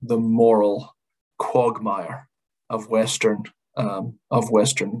through the moral quagmire of Western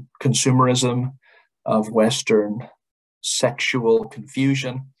consumerism, of Western sexual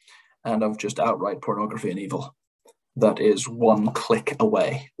confusion, and of just outright pornography and evil that is one click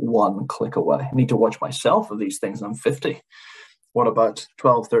away. I need to watch myself of these things. I'm 50. What about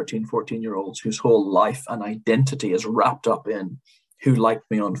 12, 13, 14-year-olds whose whole life and identity is wrapped up in who liked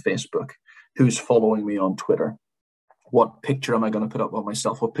me on Facebook, who's following me on Twitter, what picture am I going to put up of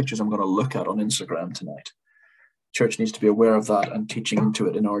myself, what pictures I'm going to look at on Instagram tonight? Church needs to be aware of that and teaching into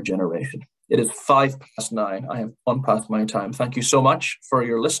it in our generation. It is 9:05. I have gone past my time. Thank you so much for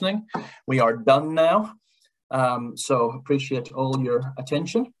your listening. We are done now. So appreciate all your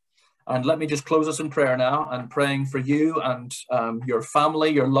attention. And let me just close us in prayer now, and praying for you and your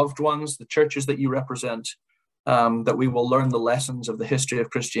family, your loved ones, the churches that you represent, that we will learn the lessons of the history of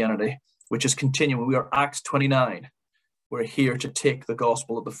Christianity, which is continuing. We are Acts 29. We're here to take the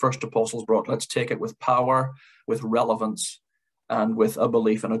gospel that the first apostles brought. Let's take it with power, with relevance, and with a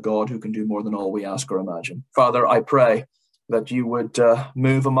belief in a God who can do more than all we ask or imagine. Father, I pray that you would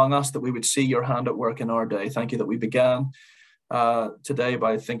move among us, that we would see your hand at work in our day. Thank you that we began today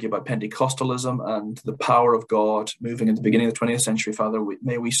by thinking about Pentecostalism and the power of God moving in the beginning of the 20th century. Father,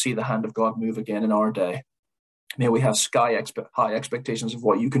 may we see the hand of God move again in our day. May we have high expectations of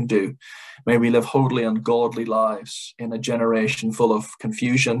what you can do. May we live holy and godly lives in a generation full of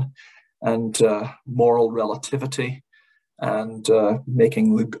confusion and moral relativity and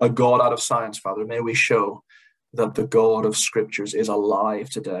making a God out of science, Father. May we show that the God of Scriptures is alive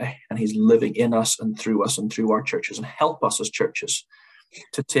today, and he's living in us and through our churches, and help us as churches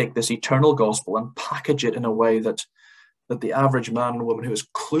to take this eternal gospel and package it in a way that the average man and woman who is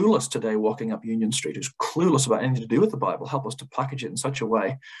clueless today walking up Union Street, who's clueless about anything to do with the Bible, help us to package it in such a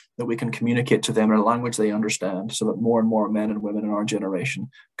way that we can communicate to them in a language they understand, so that more and more men and women in our generation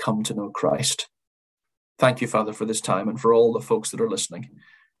come to know Christ. Thank you, Father, for this time and for all the folks that are listening,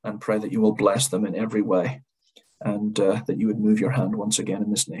 and pray that you will bless them in every way, and that you would move your hand once again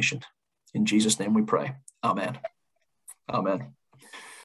in this nation. In Jesus' name we pray. Amen. Amen.